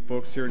with you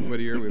folks here in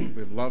Whittier.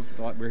 We've loved,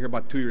 we were here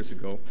about 2 years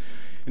ago.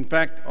 In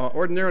fact,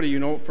 ordinarily, you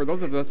know, for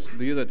those of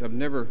you that have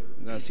never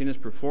seen us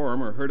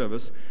perform or heard of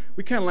us,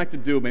 we kind of like to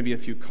do maybe a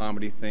few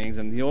comedy things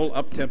and the old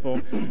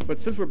up-tempo. But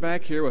since we're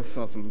back here with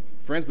some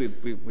friends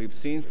we've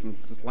seen from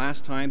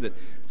last time, that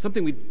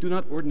something we do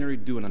not ordinarily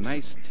do in a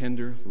nice,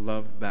 tender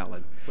love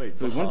ballad. Wait,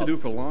 so we wanted to do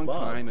it for a long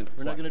time. And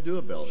we're not going to do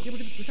a ballad. Yeah,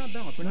 we got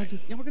ballads. We're going to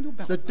do a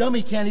ballad. The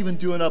dummy can't even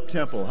do an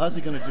up-tempo. How's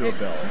he going to do a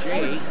ballad?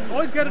 Jay,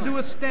 all he's got to do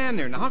is stand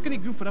there. Now, how can he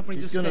goof it up when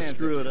he just stands there? He's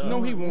going to screw it up.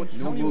 No, he won't.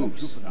 no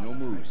moves. No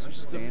moves. Just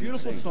It's a stand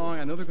beautiful and sing. song.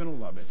 I know they're going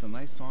to love it. It's a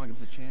nice song.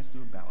 Gives us a chance to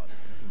do a ballad.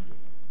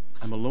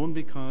 I'm alone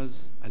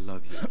because I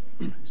love you.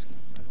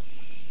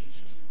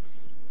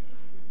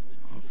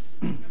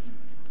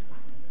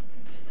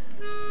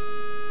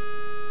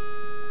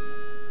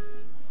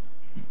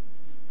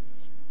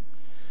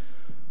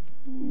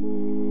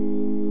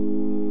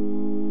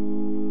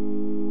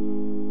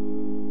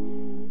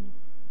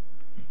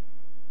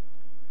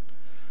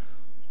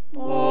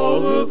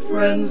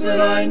 friends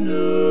that I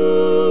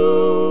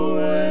knew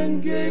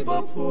and gave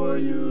up for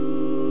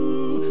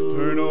you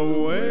turn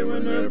away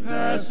when they're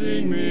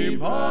passing me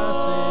by.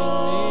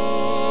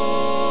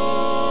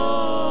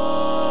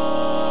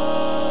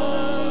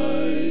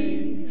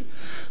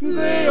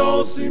 They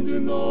all seem to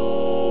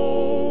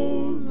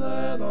know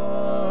that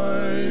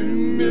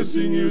I'm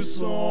missing you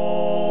so.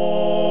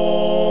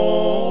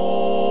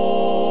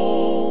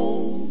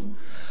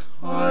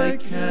 I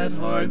can't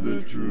hide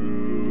the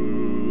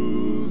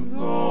truth,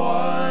 though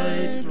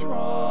I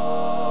try,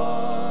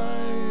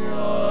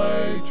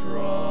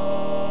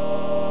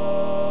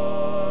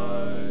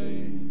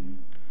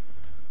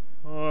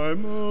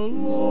 I'm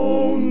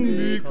alone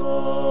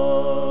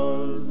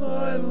because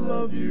I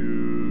love you.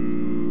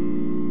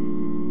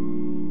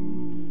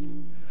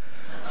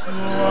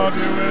 Love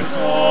you with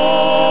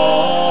all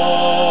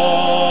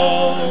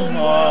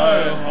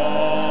my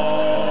heart.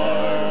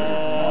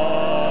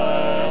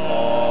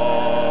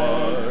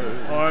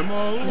 I'm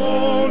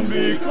alone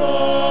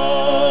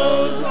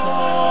because I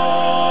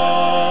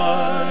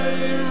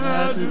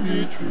had to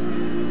be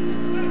true.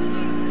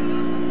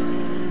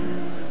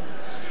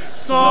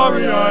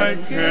 Sorry I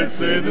can't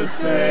say the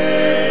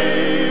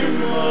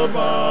same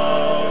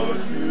about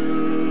you.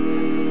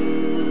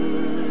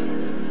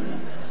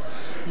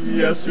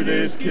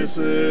 Yesterday's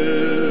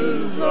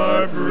kisses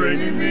are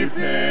bringing me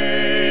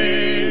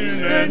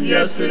pain, and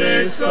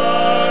yesterday's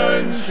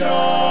sunshine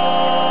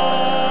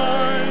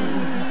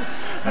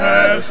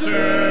has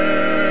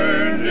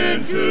turned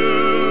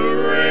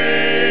into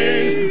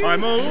rain.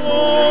 I'm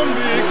alone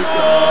because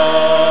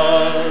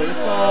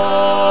I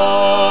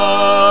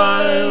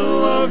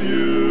love you.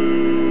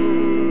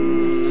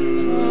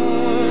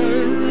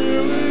 I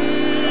really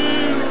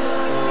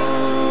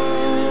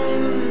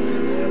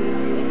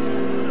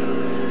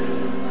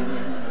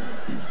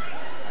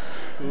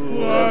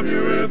love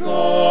you with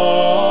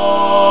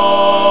all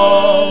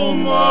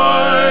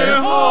my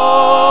heart.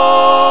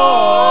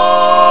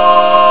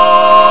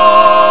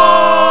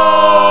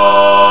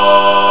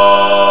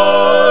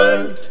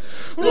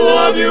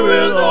 Love you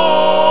with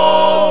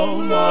all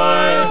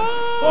my heart.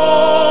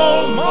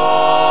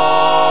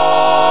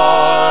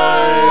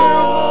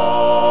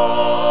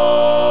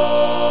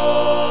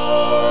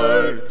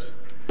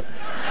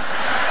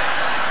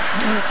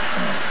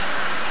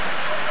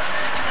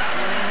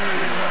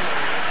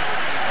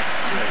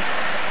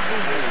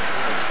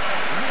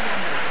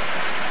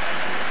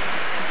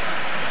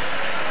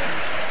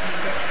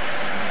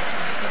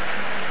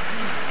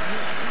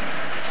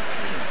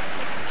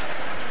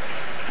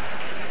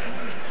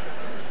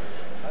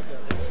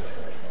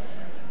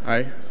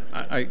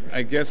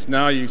 I guess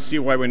now you see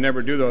why we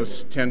never do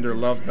those tender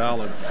love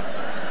ballads.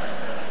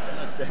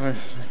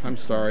 I'm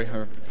sorry. I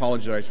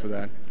apologize for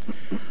that.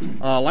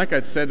 Like I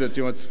said, that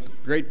it's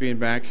great being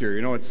back here.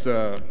 It's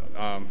the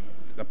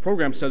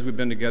program says we've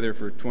been together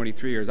for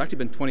 23 years.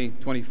 Actually, been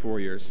 24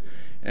 years.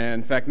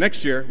 And in fact,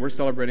 next year we're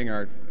celebrating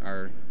our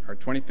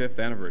 25th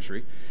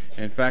anniversary.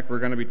 And in fact, we're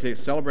going to be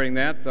celebrating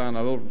that on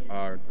a little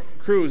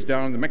cruise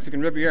down the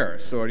Mexican Riviera.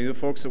 So any of the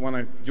folks that want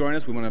to join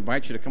us, we want to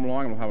invite you to come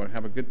along and we'll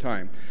have a good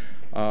time.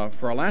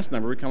 For our last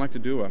number, we kind of like to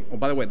do oh,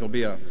 by the way, there'll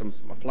be some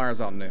flyers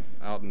out in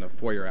the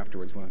foyer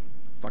afterwards. Want to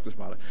talk to us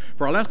about it.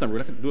 For our last number,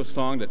 we'd like to do a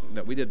song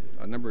that we did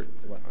a number.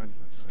 What?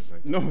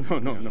 No. I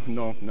can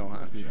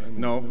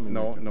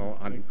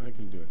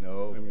do it.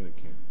 No. I really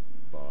can't.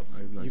 Bob.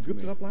 You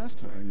goofed it up last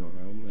time. I know.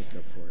 I'll make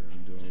up for it. I'll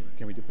do all right.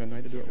 Can we depend on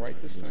you to do it right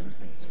this time?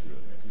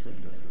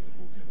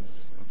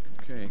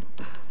 Okay.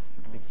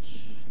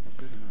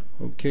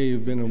 Okay,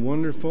 you've been a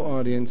wonderful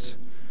audience,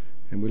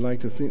 and we'd like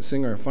to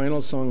sing our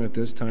final song at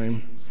this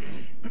time.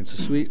 It's a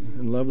sweet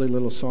and lovely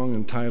little song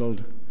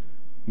entitled,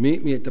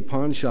 "Meet Me at the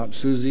Pawn Shop,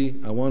 Susie.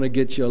 I want to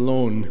get you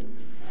alone."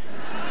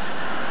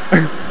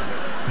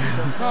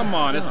 Come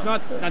on, it's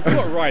not. Now do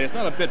it right. It's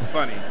not a bit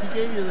funny. He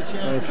gave you the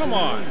chance. Come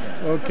on.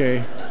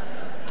 Okay.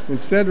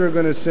 Instead, we're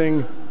going to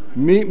sing,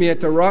 "Meet Me at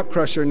the Rock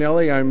Crusher,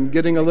 Nellie. I'm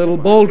getting a little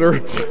bolder."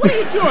 What are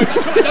you doing?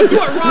 Now do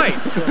it right.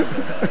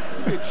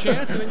 Give me a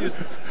chance, and then you.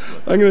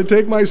 I'm going to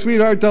take my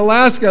sweetheart to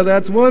Alaska.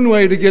 That's one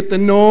way to get the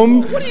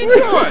gnome. What are you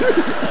doing?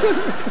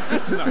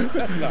 That's enough.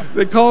 That's enough.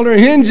 They called her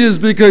Hinges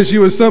because she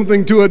was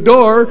something to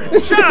adore.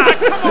 Chuck,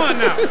 come on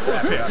now.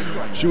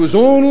 She was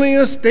only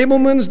a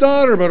stableman's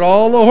daughter, but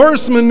all the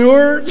horse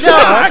manure.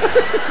 Chuck!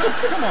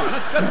 Come on,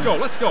 let's go.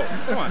 Let's go.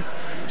 Come on.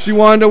 She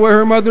wanted to wear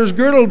her mother's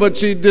girdle, but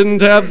she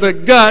didn't have the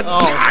guts.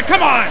 Oh.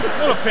 Come on.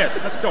 Little pitch.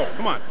 Let's go.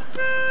 Come on.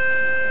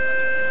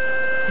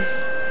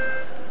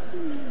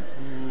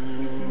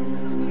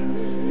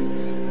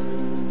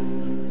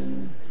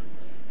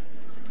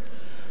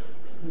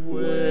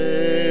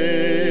 Way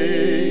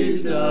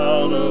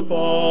down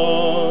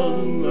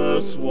upon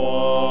the Swanee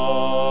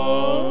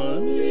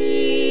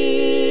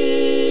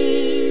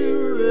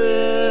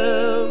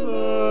River,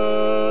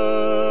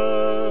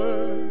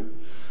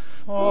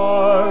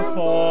 far,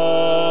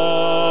 far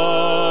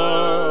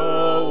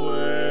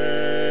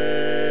away.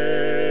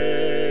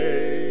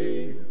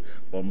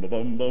 Bum,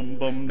 bum, bum,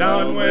 bum,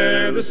 down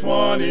where the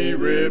Swanee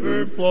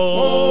River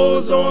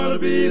flows, I want to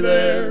be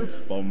there.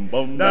 Bum,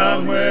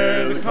 Down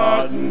where the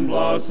cotton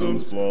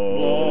blossoms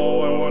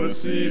blow, I want to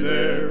see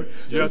there,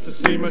 just to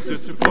see my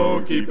sister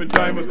Flo, keeping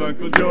time with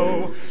Uncle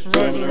Joe.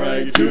 Run a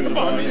raggy tune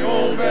upon the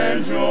old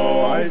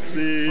banjo. I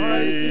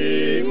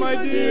see my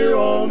dear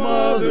old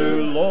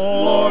mother,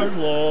 Lord,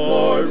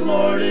 Lord,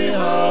 Lordy,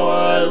 how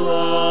I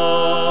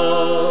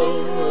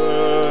love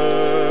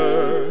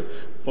her.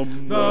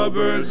 The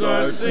birds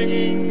are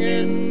singing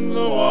in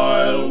the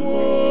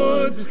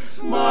wildwood,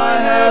 my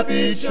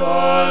happy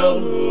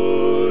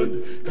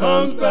childhood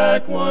comes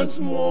back once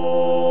more.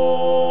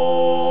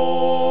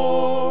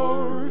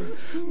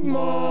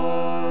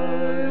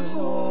 My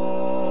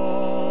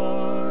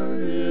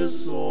heart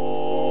is sore.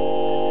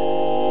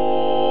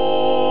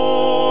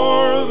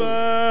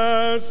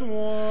 That's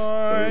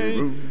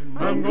why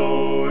I'm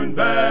going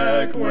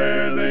back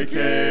where they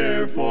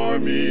care for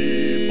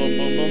me,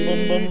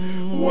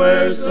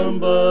 where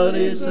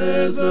somebody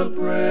says a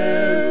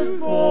prayer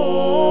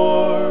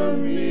for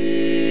me.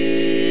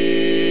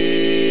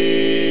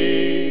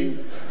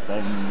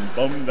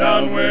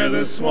 Down where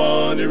the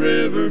Swanee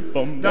River,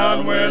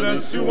 down where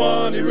the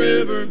Suwannee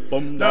River,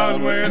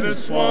 down where the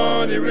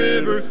Swanee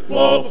River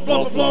flow,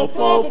 flow, flow,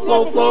 flow,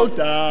 flow, flow,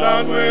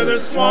 down where the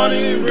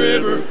Swanee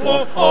River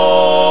flow.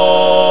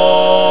 Oh,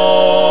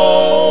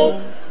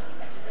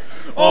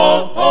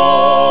 oh,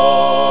 oh.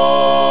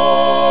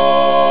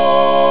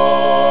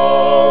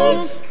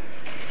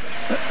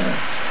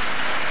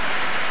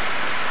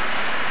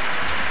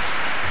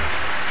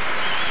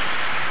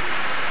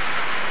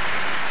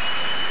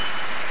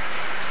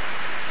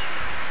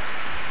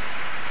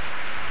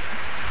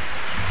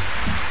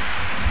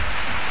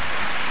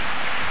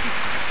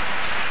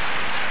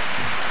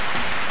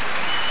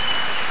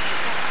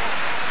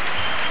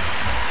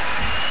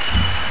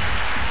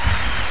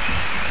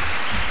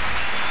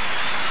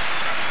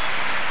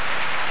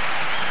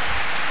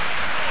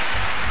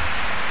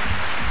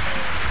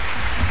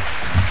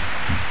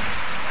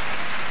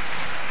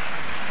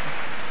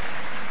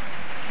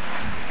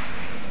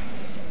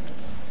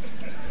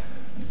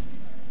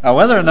 Now,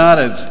 whether or not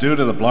it's due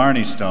to the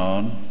Blarney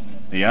Stone,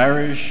 the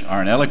Irish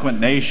are an eloquent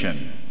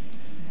nation.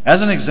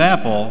 As an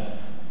example,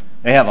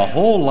 they have a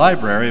whole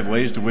library of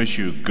ways to wish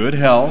you good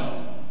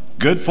health,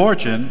 good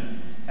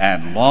fortune,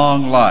 and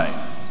long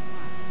life.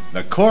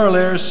 The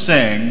Choralaires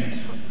sing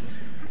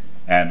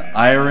an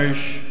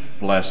Irish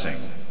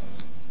blessing.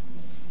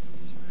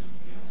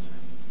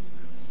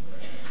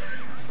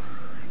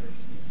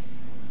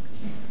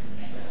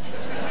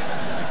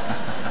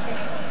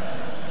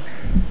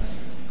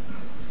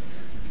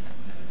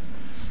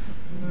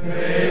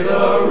 May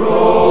the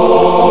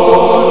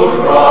road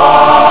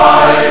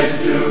rise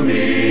to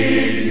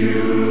meet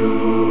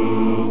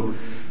you.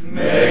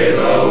 May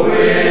the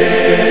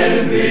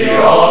wind be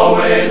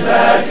always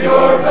at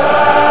your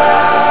back.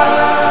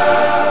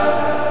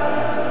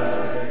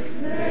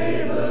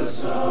 May the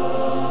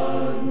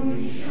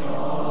sun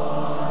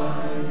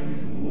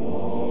shine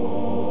warm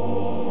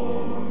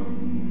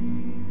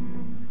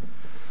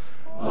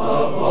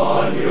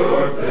upon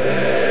your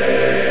face.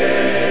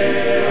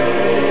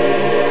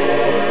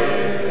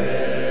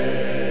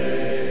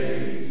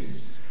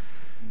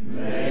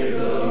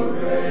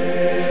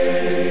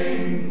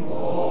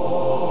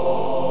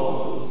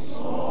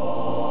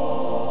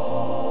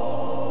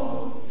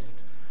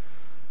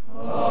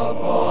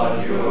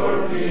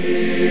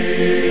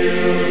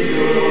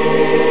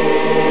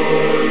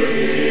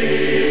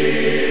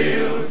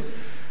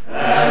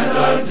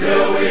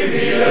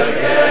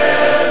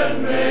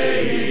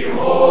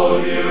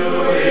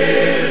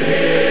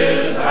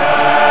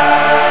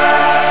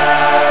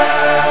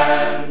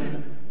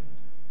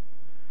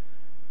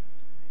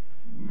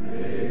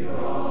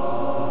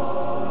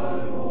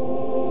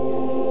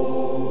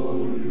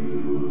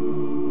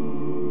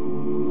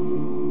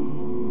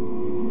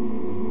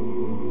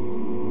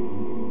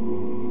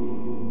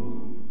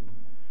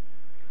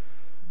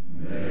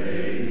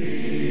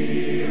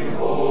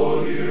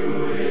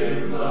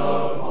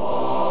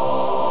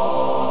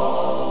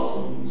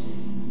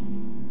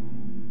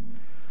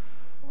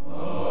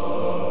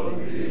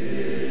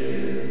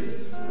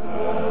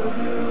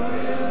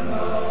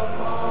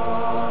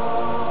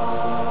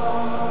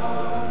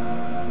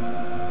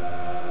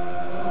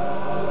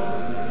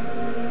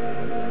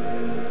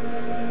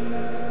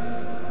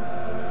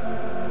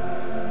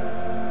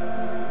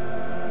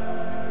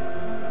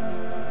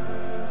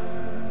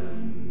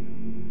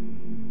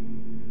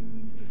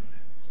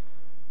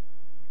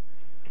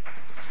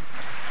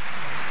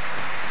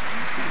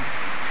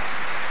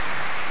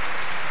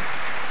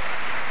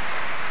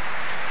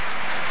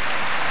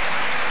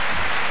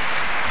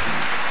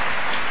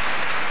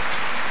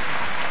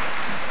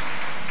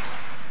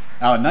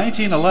 Now, in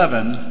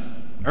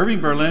 1911,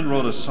 Irving Berlin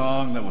wrote a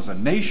song that was a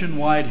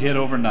nationwide hit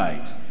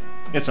overnight.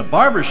 It's a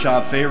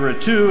barbershop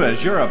favorite, too,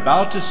 as you're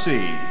about to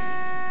see.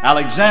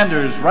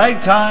 Alexander's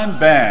Ragtime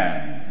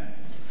Band.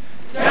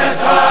 Jazz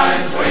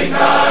time, swing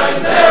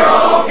time, they're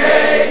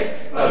okay,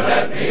 but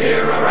let me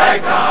hear a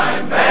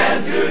ragtime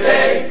band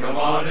today. Come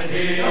on and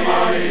hear, come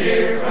on and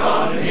hear, come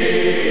on and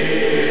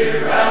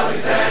hear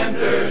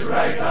Alexander's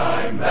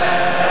Ragtime Band.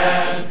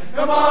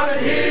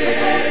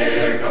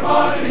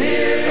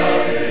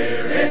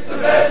 It's the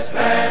best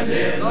band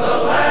in the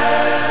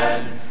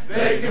land.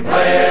 They can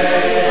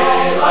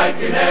play like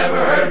you never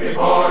heard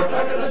before.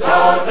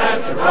 Shout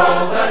that you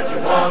roll, that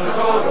you want to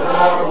go to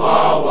war.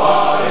 Wah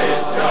wah,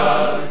 it's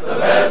just the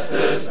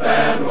bestest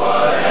band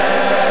what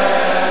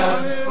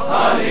have.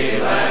 Honey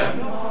lamb,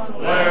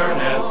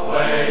 clarinets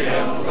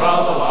playing,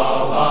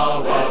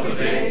 tra-la-la-la, while the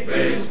big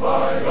bass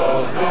boy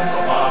goes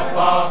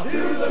oompa-ba-ba.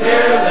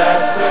 Hear that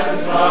squeak and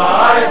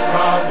slide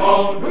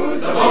trombone,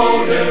 who's a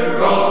golden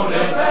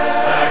ronin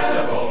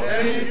saxophone.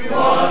 And if you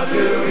want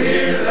to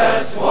hear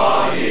that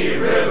Swanee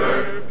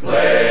River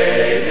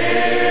played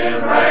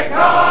in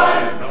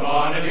ragtime, come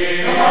on and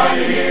hear, come on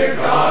and hear,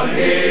 come on and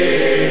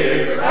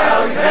hear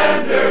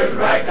Alexander's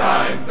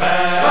ragtime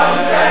band. Some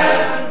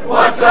band,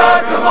 what's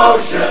a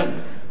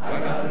commotion? I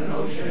got a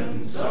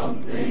notion,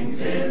 something's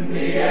in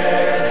the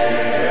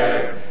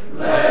air.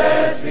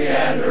 Let's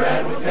meander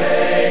and we'll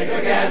take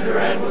a gander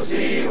and we'll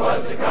see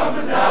what's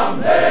a-coming down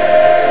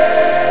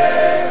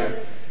there.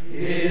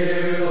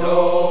 Hear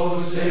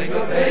those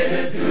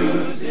syncopated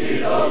tunes, see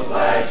those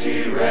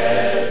flashy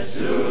red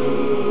suits.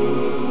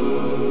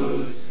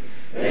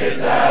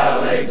 It's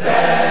Alexander's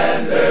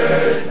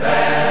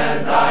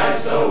band, I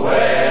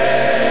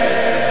swear.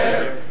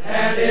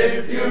 And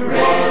if you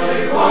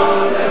really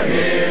want to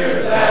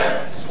hear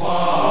that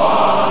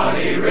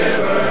Swanee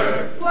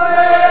River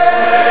play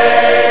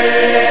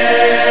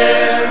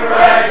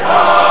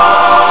ragtime,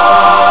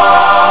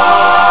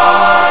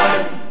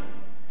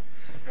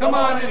 come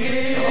on and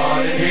hear, come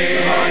on and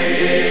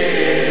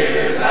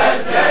hear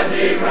that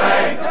jazzy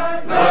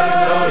ragtime, looking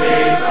so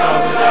neat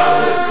coming down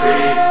the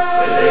street.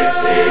 The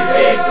Dixie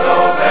beat so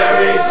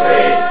very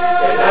sweet.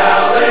 It's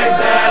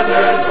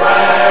Alexander's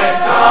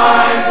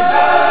ragtime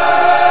band.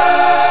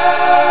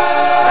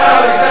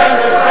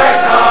 Alexander's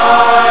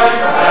ragtime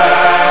band.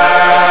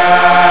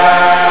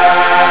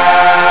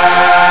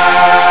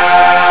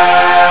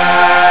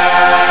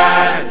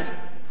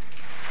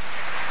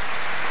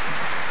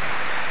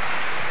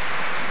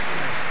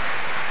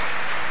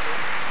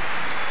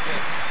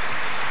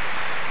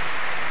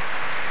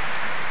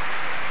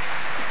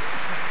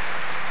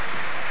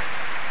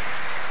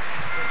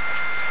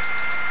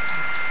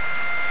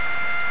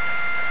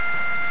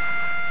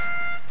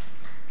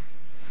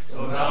 So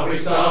now we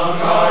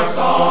sung our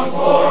song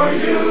for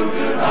you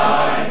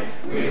tonight.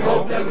 We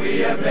hope that we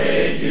have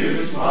made you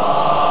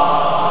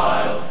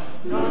smile.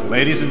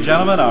 Ladies and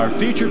gentlemen, our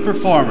featured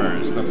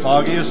performers, The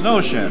Foggiest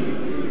Notion.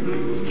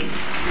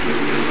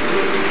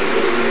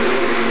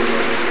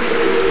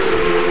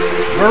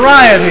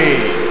 Variety.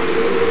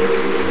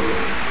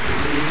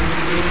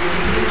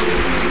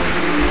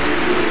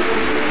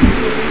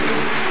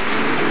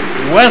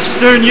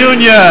 Western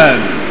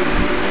Union.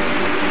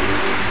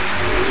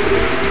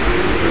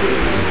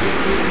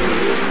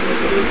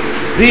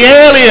 The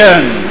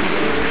Aliens.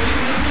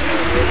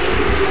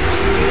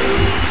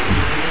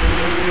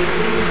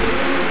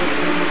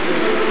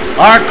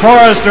 Our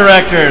chorus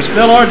directors,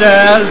 Phil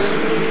Ordaz,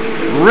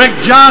 Rick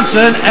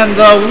Johnson, and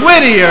the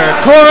Whittier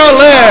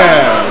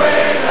Choralaires.